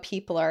 You know,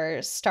 people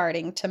are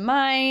starting to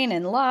mine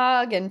and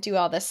log and do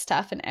all this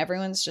stuff, and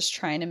everyone's just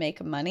trying to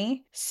make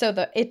money.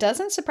 So it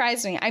doesn't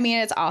surprise me. I mean,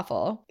 it's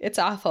awful. It's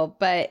awful,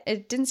 but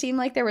it didn't seem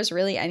like there was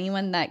really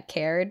anyone that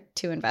cared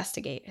to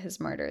investigate his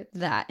murder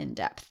that in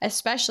depth,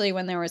 especially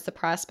when there was the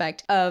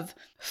prospect of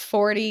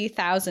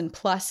 $40,000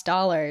 plus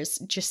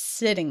just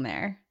sitting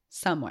there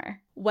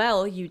somewhere.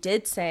 Well, you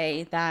did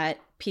say that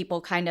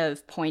people kind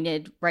of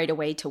pointed right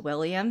away to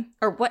William,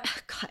 or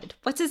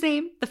what's his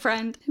name? The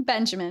friend?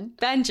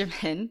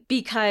 Benjamin,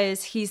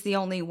 because he's the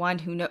only one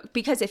who knows.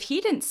 Because if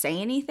he didn't say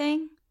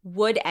anything,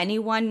 would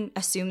anyone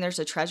assume there's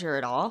a treasure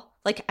at all?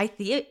 Like, I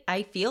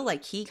feel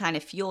like he kind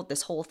of fueled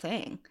this whole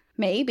thing.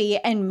 Maybe.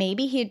 And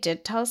maybe he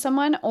did tell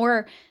someone,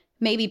 or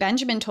maybe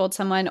Benjamin told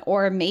someone,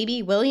 or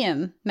maybe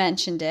William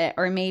mentioned it,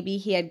 or maybe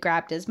he had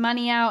grabbed his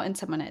money out and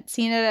someone had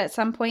seen it at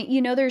some point.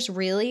 You know, there's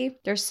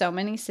so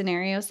many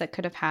scenarios that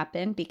could have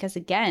happened because,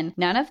 again,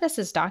 none of this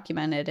is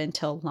documented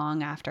until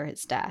long after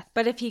his death.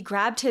 But if he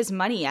grabbed his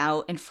money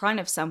out in front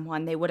of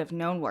someone, they would have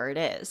known where it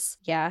is.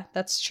 Yeah,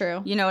 that's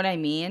true. You know what I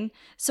mean?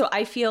 So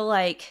I feel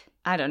like,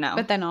 I don't know.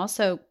 But then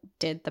also,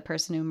 did the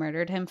person who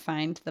murdered him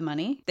find the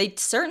money? They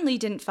certainly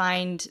didn't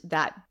find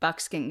that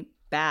buckskin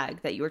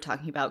bag that you were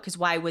talking about, because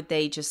why would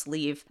they just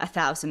leave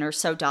 $1,000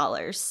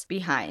 or so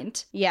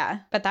behind?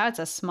 Yeah, but that's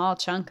a small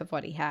chunk of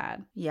what he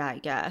had. Yeah, I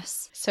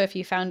guess. So if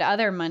you found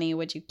other money,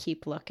 would you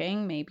keep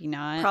looking? Maybe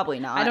not.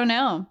 Probably not. I don't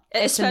know.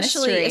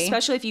 Especially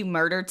if you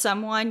murdered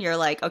someone, you're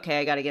like, okay,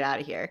 I got to get out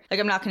of here. Like,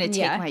 I'm not going to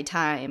take my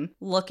time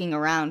looking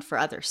around for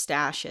other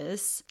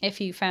stashes. If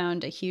you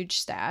found a huge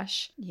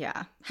stash.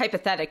 Yeah,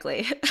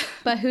 hypothetically.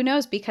 But who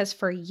knows? Because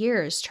for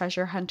years,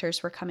 treasure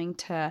hunters were coming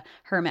to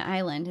Hermit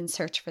Island in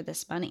search for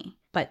this money.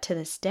 But to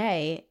this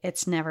day,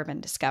 it's never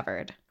been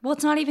discovered. Well,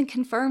 it's not even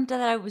confirmed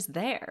that I was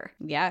there.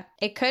 Yeah.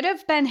 It could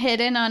have been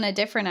hidden on a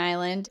different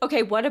island.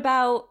 Okay, what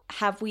about,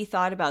 have we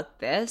thought about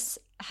this?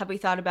 Have we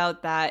thought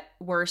about that?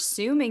 We're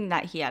assuming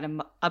that he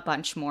had a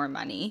bunch more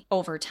money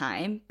over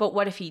time, but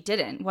what if he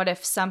didn't? What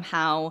if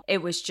somehow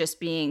it was just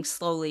being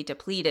slowly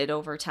depleted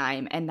over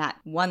time and that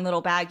one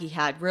little bag he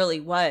had really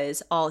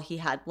was all he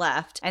had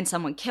left, and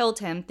someone killed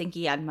him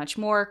thinking he had much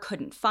more,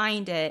 couldn't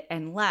find it,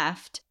 and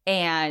left,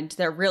 and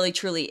there really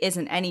truly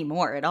isn't any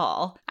more at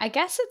all? I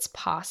guess it's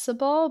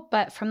possible,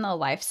 but from the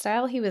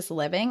lifestyle he was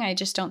living, I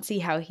just don't see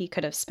how he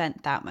could have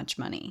spent that much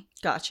money.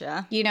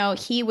 Gotcha. You know,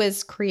 he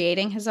was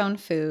creating his own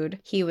food.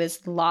 He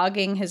was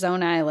logging his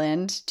own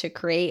island to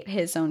create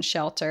his own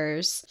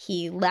shelters.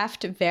 He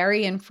left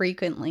very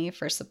infrequently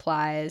for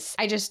supplies.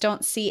 I just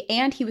don't see,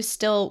 and he was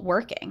still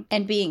working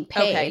and being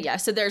paid. Okay, yeah.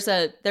 So there's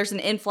an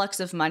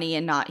influx of money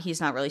and he's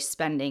not really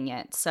spending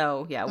it.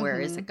 So yeah, where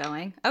is it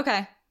going?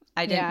 Okay.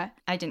 I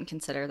didn't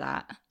consider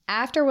that.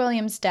 After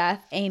William's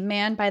death, a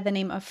man by the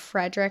name of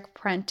Frederick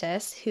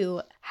Prentice,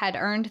 who had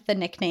earned the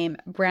nickname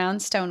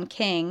Brownstone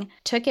King,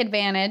 took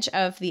advantage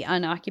of the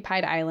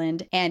unoccupied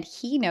island, and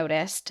he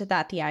noticed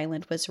that the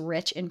island was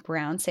rich in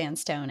brown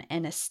sandstone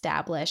and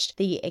established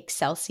the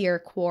Excelsior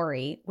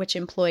Quarry, which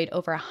employed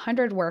over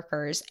 100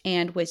 workers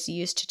and was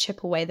used to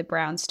chip away the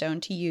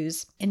brownstone to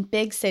use in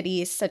big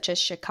cities such as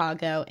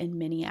Chicago and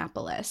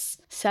Minneapolis.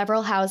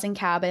 Several housing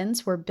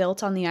cabins were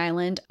built on the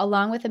island,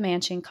 along with a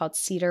mansion called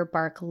Cedar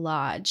Bark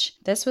Lodge.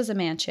 This was a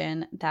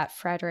mansion that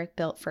Frederick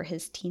built for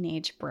his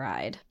teenage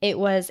bride. It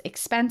was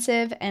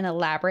expensive and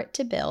elaborate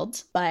to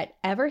build, but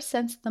ever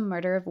since the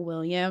murder of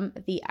William,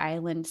 the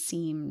island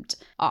seemed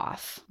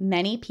off.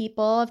 Many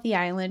people of the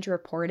island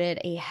reported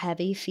a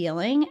heavy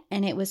feeling,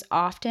 and it was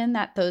often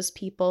that those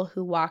people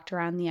who walked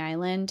around the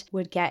island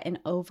would get an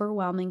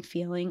overwhelming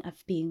feeling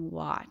of being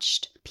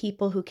watched.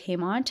 People who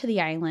came onto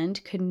the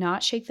island could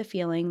not shake the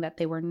feeling that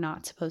they were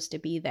not supposed to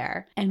be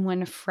there. And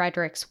when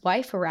Frederick's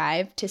wife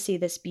arrived to see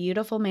this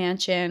beautiful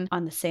mansion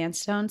on the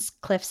sandstone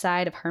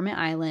cliffside of Hermit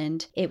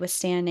Island, it was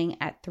standing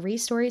at 3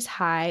 stories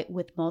high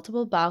with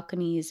multiple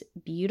balconies,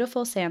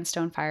 beautiful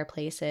sandstone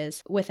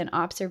fireplaces, with an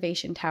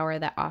observation tower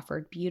that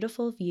offered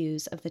beautiful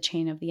views of the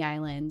chain of the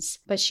islands.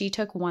 But she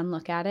took one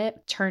look at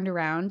it, turned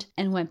around,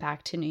 and went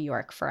back to New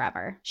York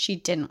forever. She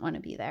didn't want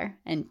to be there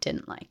and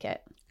didn't like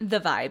it. The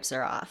vibes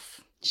are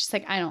off. She's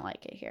like, I don't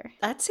like it here.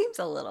 That seems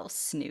a little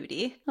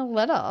snooty. A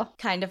little.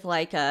 Kind of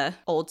like a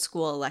old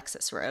school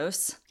Alexis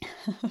Rose.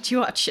 Do you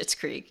watch Schitt's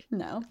Creek?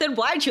 No. Then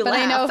why'd you but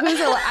laugh?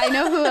 I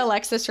know who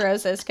Alexis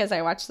Rose is because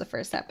I watched the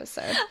first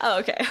episode. Oh,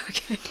 okay.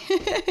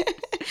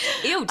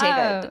 Ew,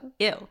 David.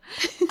 Ew.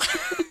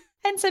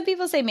 And some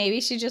people say maybe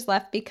she just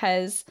left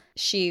because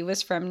she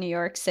was from New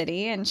York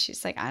City and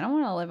she's like, I don't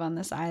want to live on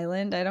this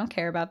island. I don't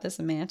care about this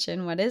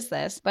mansion. What is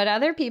this? But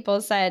other people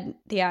said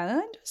the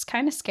island was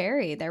kind of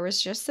scary. There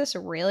was just this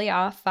really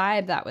off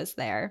vibe that was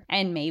there.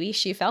 And maybe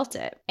she felt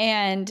it.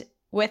 And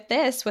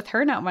with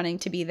her not wanting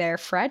to be there,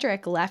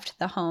 Frederick left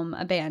the home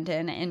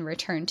abandoned and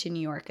returned to New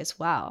York as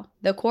well.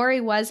 The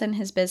quarry was in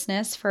his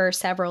business for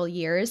several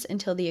years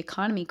until the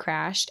economy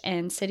crashed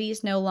and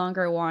cities no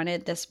longer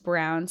wanted this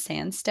brown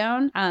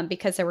sandstone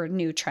because there were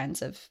new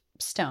trends of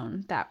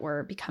stone that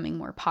were becoming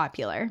more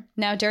popular.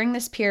 Now, during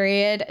this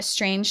period,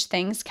 strange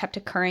things kept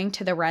occurring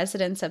to the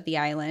residents of the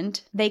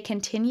island. They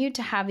continued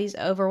to have these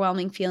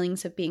overwhelming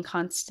feelings of being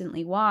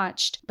constantly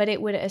watched, but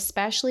it would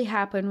especially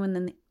happen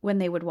when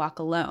they would walk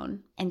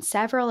alone. In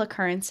several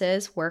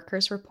occurrences,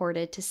 workers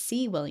reported to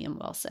see William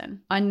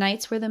Wilson. On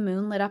nights where the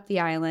moon lit up the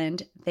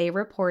island, they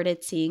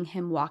reported seeing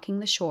him walking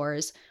the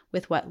shores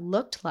with what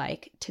looked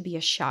like to be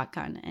a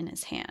shotgun in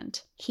his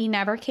hand. He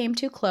never came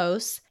too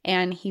close,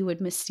 and he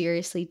would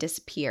mysteriously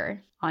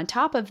disappear. On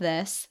top of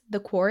this, the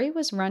quarry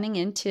was running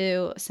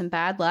into some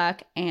bad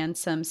luck and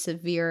some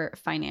severe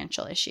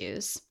financial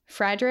issues.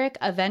 Frederick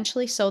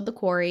eventually sold the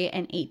quarry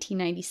in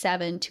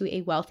 1897 to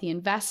a wealthy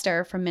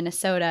investor from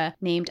Minnesota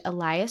named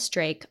Elias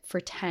Drake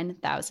for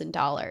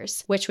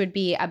 $10,000, which would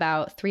be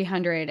about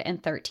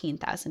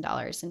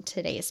 $313,000 in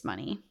today's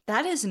money.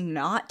 That is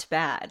not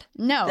bad.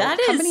 No, that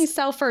companies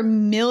sell for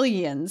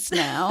millions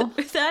now.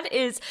 That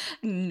is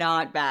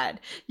not bad.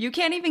 You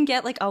can't even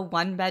get like a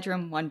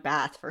 1-bedroom,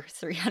 1-bath for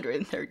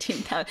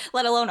 $313,000,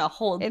 let alone a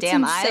whole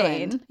damn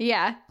island.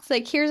 Yeah. It's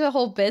like, here's a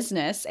whole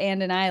business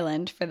and an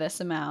island for this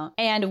amount.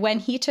 And when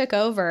he took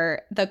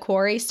over, the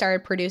quarry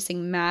started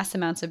producing mass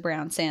amounts of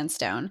brown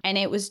sandstone, and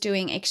it was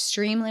doing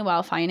extremely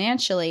well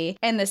financially.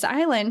 And this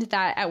island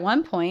that at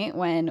one point,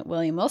 when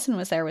William Wilson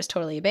was there, was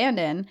totally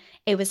abandoned,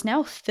 it was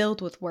now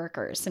filled with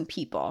workers and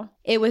people.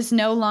 It was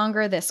no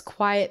longer this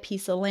quiet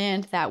piece of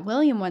land that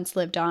William once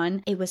lived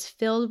on. It was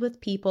filled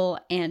with people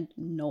and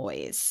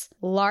noise.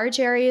 Large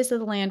areas of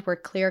the land were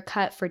clear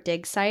cut for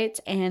dig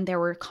sites, and there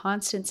were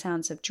constant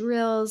sounds of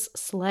drills,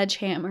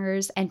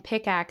 sledgehammers, and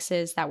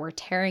pickaxes that were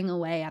tearing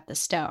away at the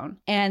stone.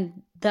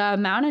 And the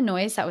amount of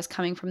noise that was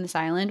coming from this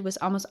island was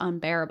almost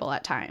unbearable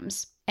at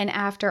times. And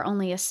after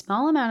only a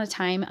small amount of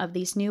time of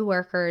these new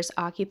workers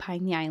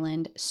occupying the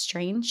island,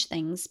 strange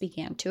things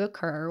began to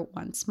occur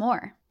once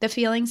more. The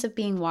feelings of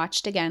being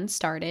watched again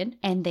started,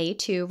 and they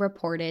too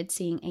reported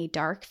seeing a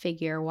dark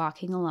figure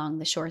walking along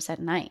the shores at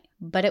night.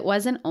 But it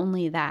wasn't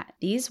only that.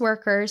 These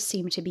workers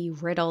seemed to be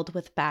riddled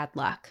with bad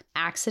luck.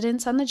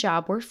 Accidents on the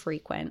job were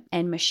frequent,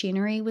 and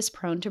machinery was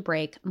prone to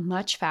break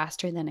much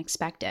faster than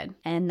expected.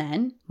 And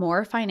then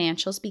more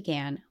financials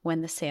began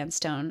when the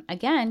sandstone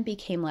again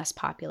became less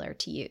popular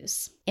to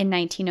use. In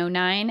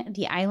 1909,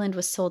 the island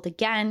was sold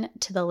again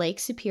to the Lake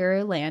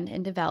Superior Land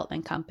and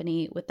Development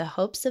Company with the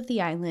hopes of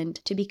the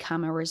island to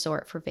become a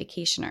resort for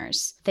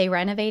vacationers. They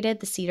renovated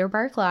the Cedar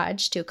Bark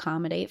Lodge to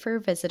accommodate for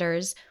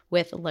visitors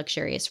with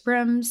luxurious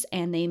rooms,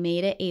 and they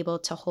made it able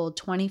to hold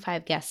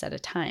 25 guests at a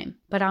time.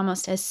 But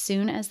almost as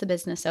soon as the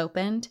business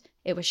opened,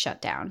 it was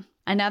shut down.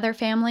 Another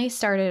family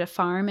started a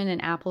farm and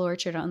an apple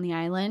orchard on the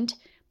island,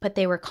 but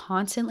they were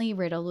constantly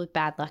riddled with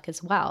bad luck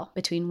as well.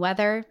 Between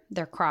weather,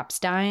 their crops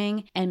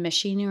dying, and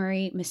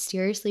machinery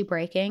mysteriously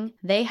breaking,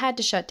 they had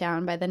to shut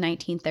down by the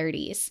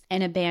 1930s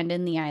and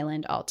abandon the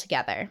island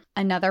altogether.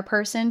 Another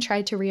person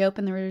tried to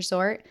reopen the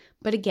resort,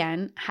 but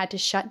again had to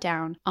shut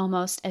down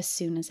almost as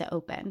soon as it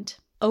opened.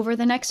 Over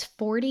the next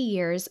 40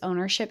 years,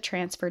 ownership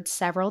transferred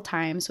several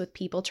times, with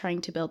people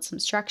trying to build some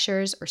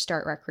structures or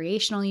start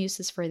recreational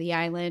uses for the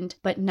island,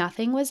 but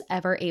nothing was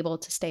ever able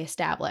to stay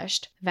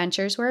established.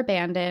 Ventures were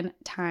abandoned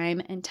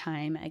time and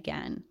time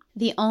again.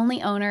 The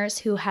only owners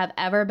who have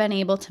ever been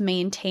able to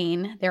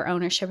maintain their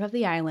ownership of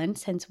the island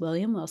since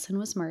William Wilson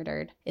was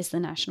murdered is the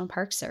National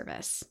Park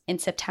Service. In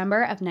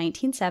September of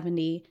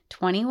 1970,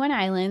 21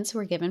 islands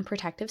were given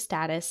protective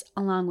status,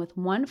 along with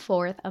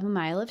 1/4 of a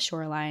mile of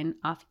shoreline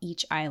off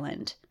each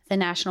island. The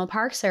National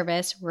Park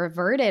Service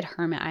reverted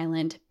Hermit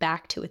Island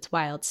back to its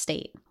wild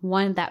state,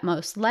 one that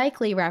most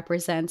likely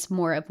represents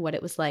more of what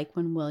it was like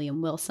when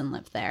William Wilson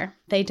lived there.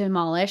 They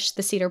demolished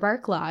the Cedar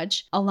Bark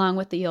Lodge, along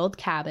with the old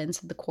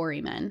cabins of the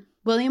quarrymen.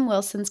 William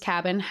Wilson's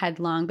cabin had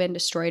long been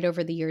destroyed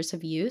over the years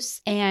of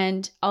use,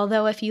 and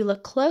although if you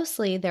look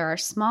closely, there are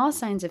small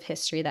signs of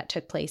history that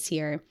took place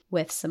here,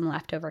 with some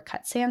leftover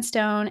cut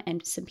sandstone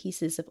and some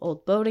pieces of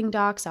old boating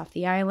docks off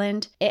the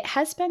island, it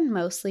has been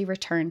mostly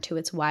returned to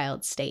its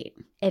wild state.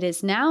 It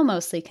is now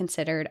mostly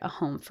considered a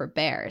home for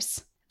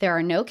bears. There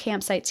are no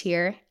campsites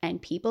here,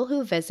 and people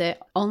who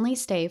visit only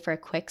stay for a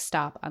quick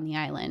stop on the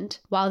island.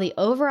 While the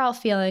overall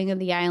feeling of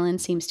the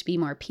island seems to be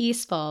more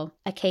peaceful,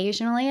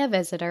 occasionally a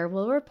visitor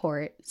will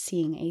report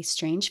seeing a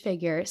strange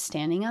figure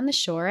standing on the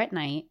shore at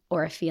night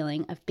or a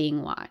feeling of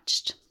being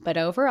watched. But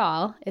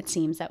overall, it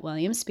seems that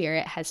William's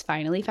spirit has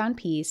finally found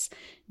peace,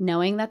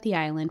 knowing that the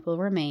island will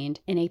remain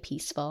in a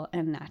peaceful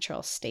and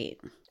natural state.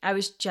 I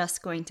was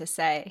just going to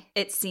say,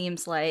 it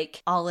seems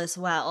like all is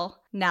well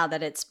now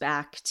that it's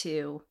back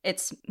to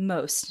its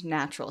most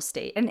natural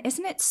state. And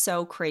isn't it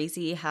so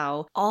crazy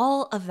how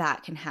all of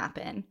that can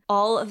happen?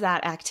 All of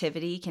that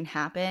activity can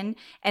happen,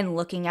 and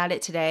looking at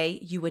it today,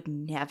 you would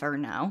never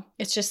know.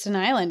 It's just an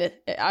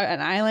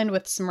island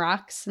with some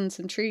rocks and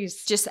some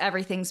trees. Just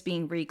everything's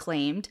being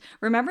reclaimed.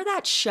 Remember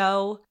that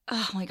show?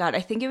 Oh my God,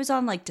 I think it was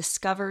on like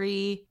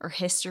Discovery or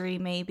History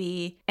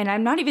maybe. And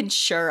I'm not even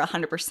sure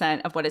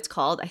 100% of what it's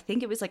called. I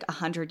think it was like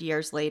 100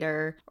 years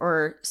later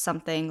or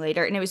something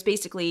later. And it was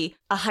basically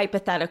a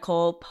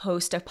hypothetical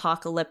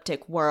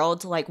post-apocalyptic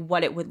world, like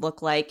what it would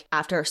look like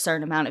after a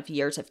certain amount of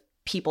years of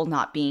people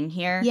not being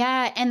here.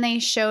 Yeah, and they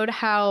showed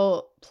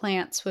how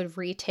plants would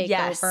retake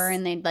over,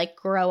 and they'd like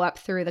grow up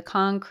through the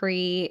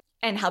concrete.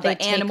 And how they'd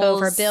the animals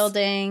take over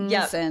buildings,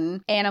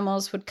 and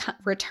animals would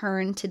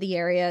return to the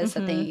areas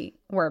that they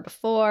were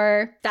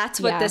before. That's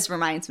what this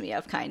reminds me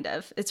of, kind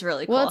of. It's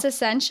really cool. Well, it's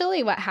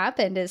essentially what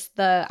happened is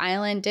the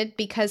island did,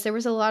 because there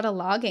was a lot of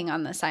logging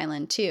on this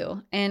island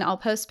too. And I'll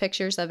post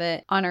pictures of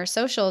it on our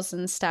socials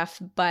and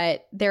stuff,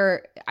 but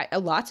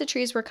lots of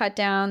trees were cut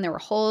down. There were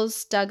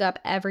holes dug up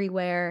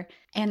everywhere.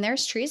 And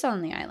there's trees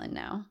on the island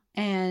now.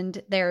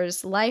 and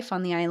there's life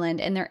on the island.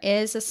 And there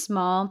is a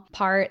small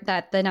part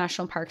that the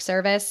National Park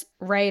Service,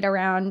 right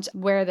around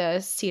where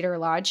the Cedar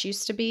Lodge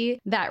used to be,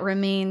 that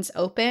remains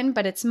open,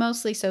 but it's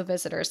mostly so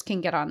visitors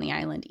can get on the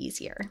island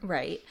easier.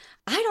 Right.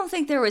 I don't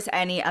think there was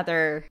any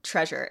other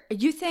treasure.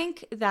 You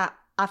think that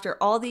after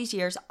all these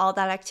years, all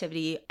that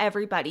activity,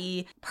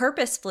 everybody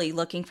purposefully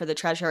looking for the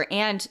treasure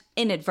and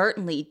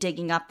inadvertently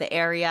digging up the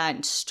area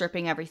and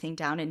stripping everything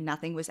down and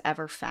nothing was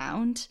ever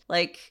found?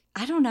 Like,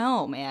 I don't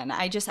know, man.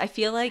 I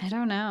feel like... I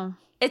don't know.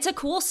 It's a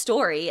cool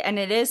story, and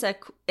it is a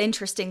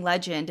interesting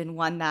legend, and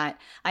one that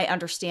I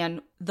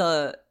understand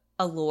the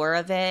allure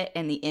of it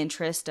and the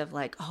interest of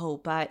like, oh,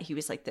 but he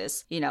was like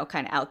this, you know,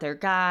 kind of out there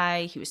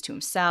guy. He was to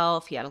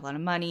himself. He had a lot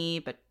of money,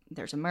 but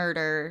there's a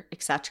murder,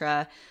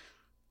 etc.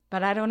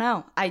 But I don't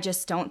know. I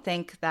just don't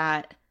think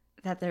that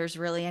there's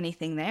really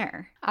anything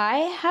there. I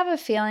have a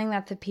feeling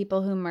that the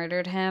people who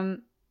murdered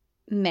him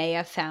may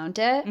have found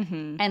it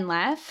and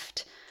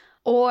left.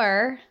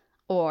 Or,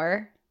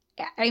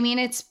 I mean,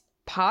 it's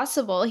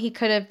possible he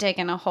could have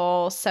taken a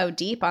hole so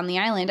deep on the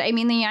island. I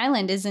mean, the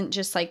island isn't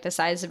just like the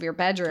size of your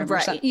bedroom or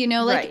something. You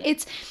know, like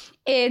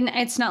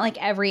it's not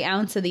like every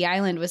ounce of the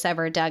island was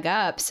ever dug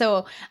up.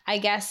 So I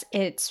guess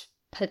it's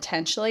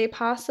potentially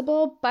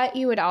possible, but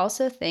you would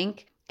also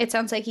think, it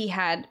sounds like he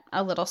had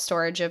a little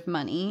storage of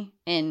money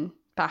in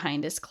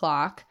behind his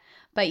clock,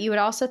 but you would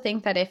also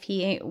think that if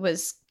he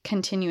was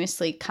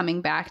continuously coming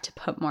back to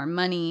put more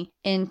money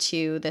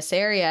into this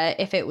area,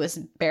 if it was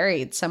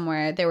buried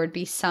somewhere, there would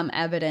be some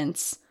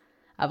evidence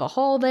of a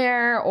hole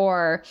there,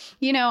 or,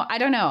 you know, I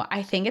don't know.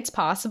 I think it's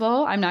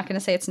possible. I'm not going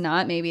to say it's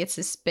not. Maybe it's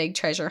this big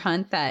treasure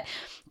hunt that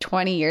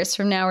 20 years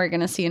from now, we're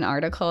going to see an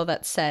article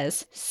that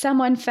says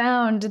someone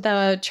found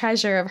the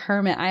treasure of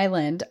Hermit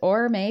Island,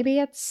 or maybe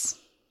it's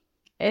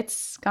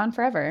gone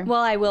forever.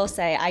 Well, I will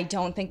say, I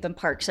don't think the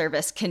Park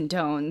Service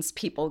condones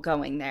people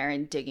going there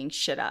and digging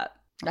shit up.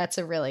 That's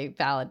a really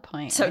valid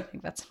point. So I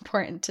think that's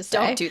important to say.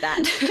 Don't do that.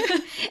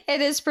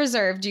 It is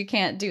preserved. You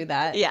can't do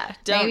that. Yeah.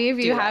 Maybe if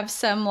you have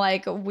some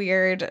like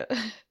weird,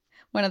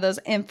 one of those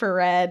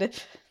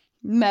infrared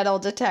metal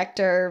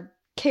detector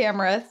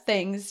camera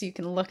things, you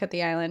can look at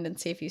the island and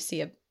see if you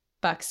see a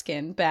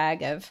buckskin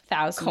bag of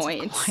thousands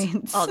of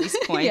coins. All these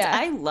coins.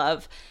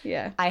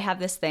 Yeah. I have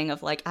this thing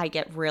of like, I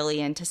get really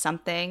into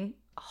something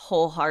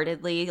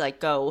wholeheartedly, like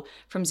go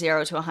from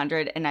 0 to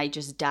 100, and I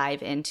just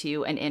dive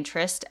into an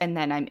interest, and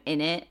then I'm in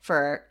it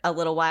for a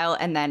little while,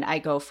 and then I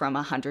go from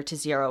 100 to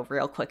 0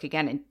 real quick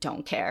again and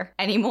don't care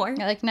anymore.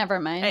 You're like, never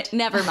mind.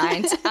 Never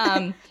mind.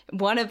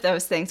 One of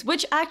those things,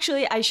 which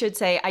actually I should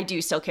say I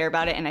do still care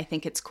about it and I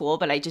think it's cool,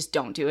 but I just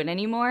don't do it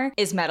anymore,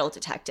 is metal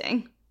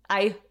detecting.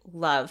 I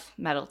love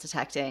metal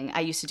detecting. I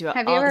used to do it all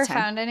the time. Have you ever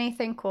found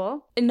anything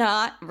cool?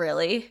 Not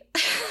really.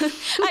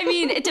 I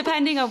mean,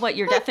 depending on what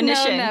your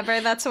definition. No,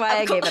 never. That's why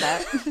I gave it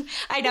up.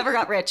 I never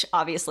got rich,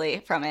 obviously,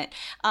 from it.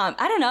 I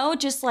don't know,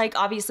 just like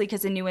obviously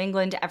because in New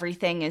England,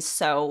 everything is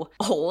so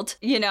old,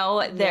 you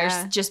know,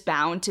 there's just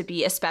bound to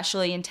be,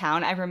 especially in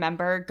town. I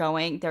remember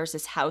there's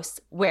this house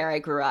where I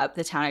grew up,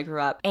 the town I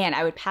grew up, and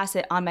I would pass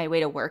it on my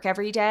way to work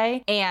every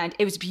day. And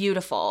it was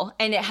beautiful.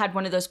 And it had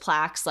one of those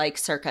plaques like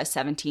circa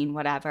 17,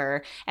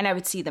 whatever. And I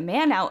would see the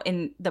man out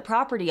in the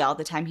property all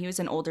the time. He was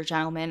an older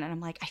gentleman. And I'm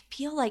like, I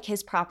feel like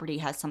his property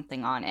has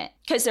something on it.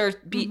 Because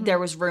there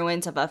was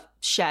ruins of a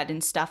shed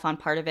and stuff on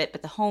part of it,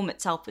 but the home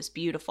itself was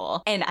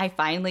beautiful. And I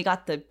finally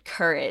got the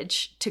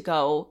courage to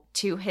go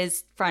to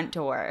his front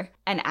door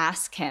and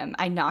ask him.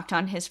 I knocked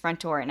on his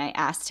front door and I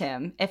asked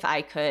him if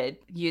I could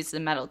use the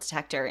metal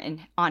detector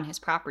on his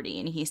property.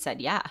 And he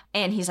said, yeah.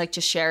 And he's like,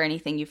 just share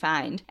anything you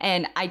find.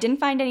 And I didn't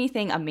find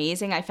anything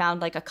amazing. I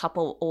found like a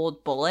couple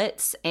old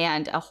bullets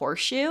and a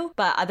horseshoe.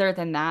 But other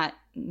than that,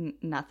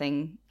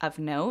 nothing of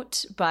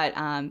note. But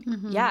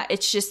yeah,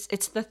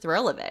 it's the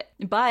thrill of it.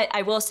 But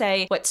I will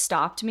say what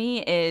stopped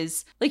me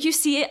is like you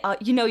see it,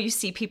 you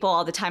see people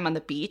all the time on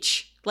the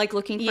beach like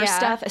looking for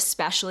stuff,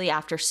 especially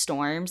after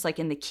storms, like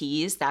in the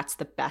Keys. That's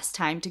the best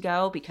time to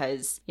go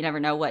because you never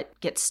know what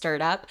gets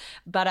stirred up.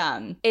 But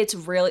it's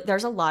really,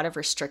 there's a lot of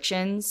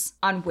restrictions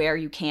on where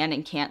you can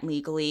and can't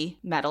legally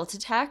metal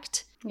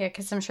detect. Yeah,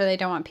 because I'm sure they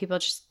don't want people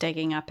just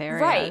digging up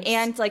areas. Right.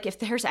 And like if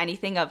there's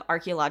anything of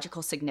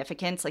archaeological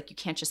significance, like you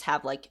can't just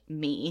have like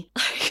me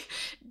like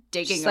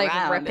digging just, like,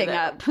 around. Ripping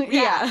up.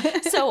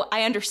 Yeah. So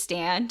I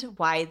understand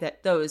why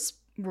those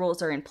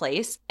rules are in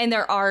place. And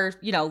there are,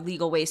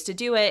 legal ways to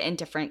do it and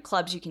different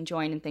clubs you can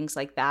join and things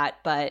like that.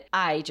 But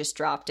I just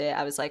dropped it.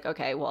 I was like,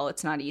 okay, well,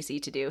 it's not easy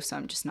to do, so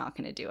I'm just not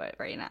going to do it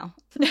right now.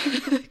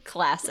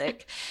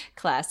 Classic.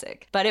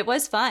 But it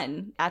was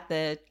fun at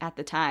the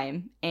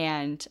time.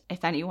 And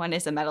if anyone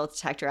is a metal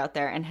detector out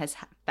there and has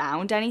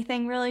found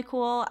anything really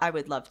cool, I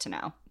would love to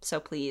know. So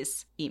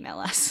please email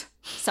us.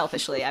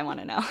 Selfishly, I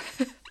want to know.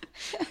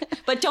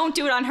 But don't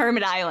do it on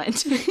Hermit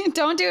Island.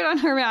 Don't do it on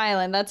Hermit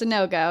Island. That's a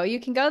no-go. You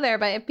can go there,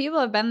 but if people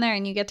have been there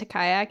and you get to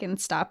kayak and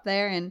stop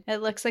there and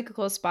it looks like a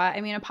cool spot.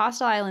 I mean,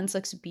 Apostle Islands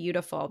looks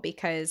beautiful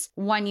because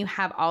one, you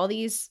have all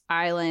these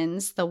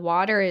islands. The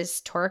water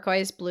is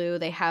turquoise blue.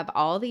 They have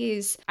all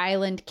these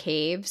island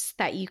caves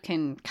that you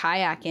can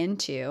kayak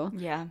into.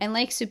 Yeah. And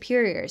Lake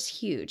Superior is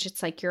huge.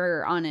 It's like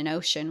you're on an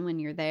ocean when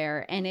you're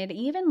there. And it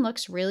even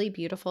looks really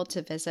beautiful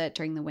to visit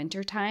during the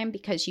winter time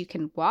because you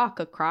can walk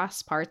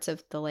across parts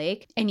of the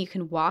lake and you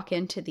can walk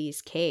into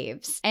these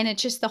caves. And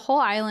it's just the whole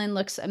island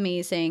looks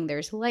amazing.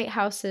 There's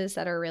lighthouses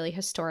that are really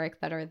historic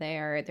that are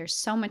there. There's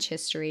so much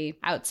history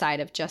outside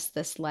of just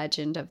this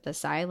legend of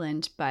this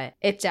island, but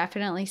it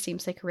definitely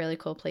seems like a really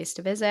cool place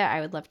to visit.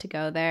 I would love to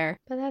go there.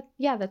 But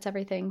that's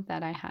everything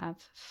that I have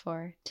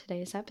for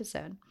today's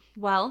episode.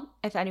 Well,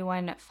 if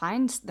anyone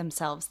finds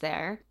themselves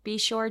there, be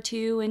sure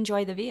to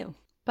enjoy the view.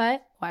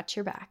 But watch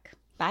your back.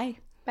 Bye.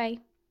 Bye.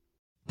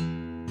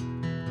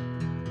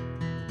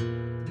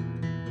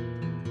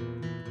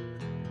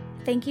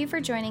 Thank you for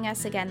joining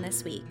us again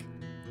this week.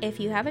 If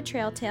you have a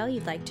trail tale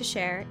you'd like to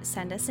share,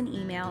 send us an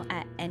email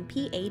at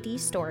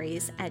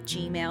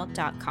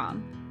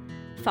npadstories@gmail.com.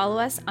 Follow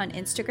us on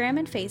Instagram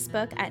and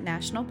Facebook at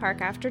National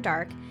Park After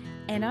Dark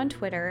and on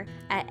Twitter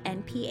at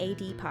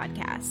NPAD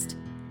Podcast.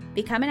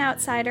 Become an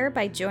outsider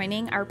by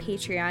joining our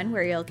Patreon,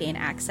 where you'll gain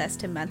access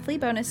to monthly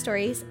bonus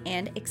stories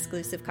and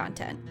exclusive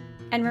content.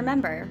 And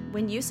remember,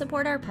 when you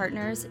support our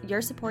partners,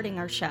 you're supporting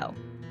our show.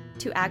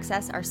 To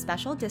access our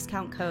special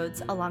discount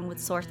codes along with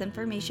source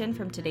information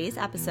from today's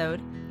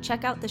episode,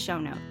 check out the show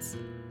notes.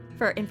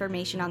 For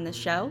information on the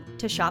show,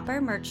 to shop our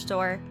merch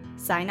store,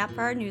 sign up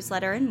for our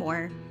newsletter, and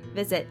more,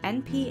 visit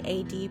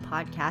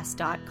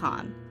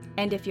npadpodcast.com.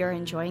 And if you're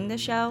enjoying the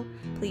show,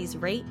 please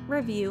rate,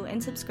 review,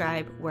 and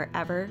subscribe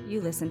wherever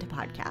you listen to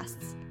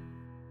podcasts.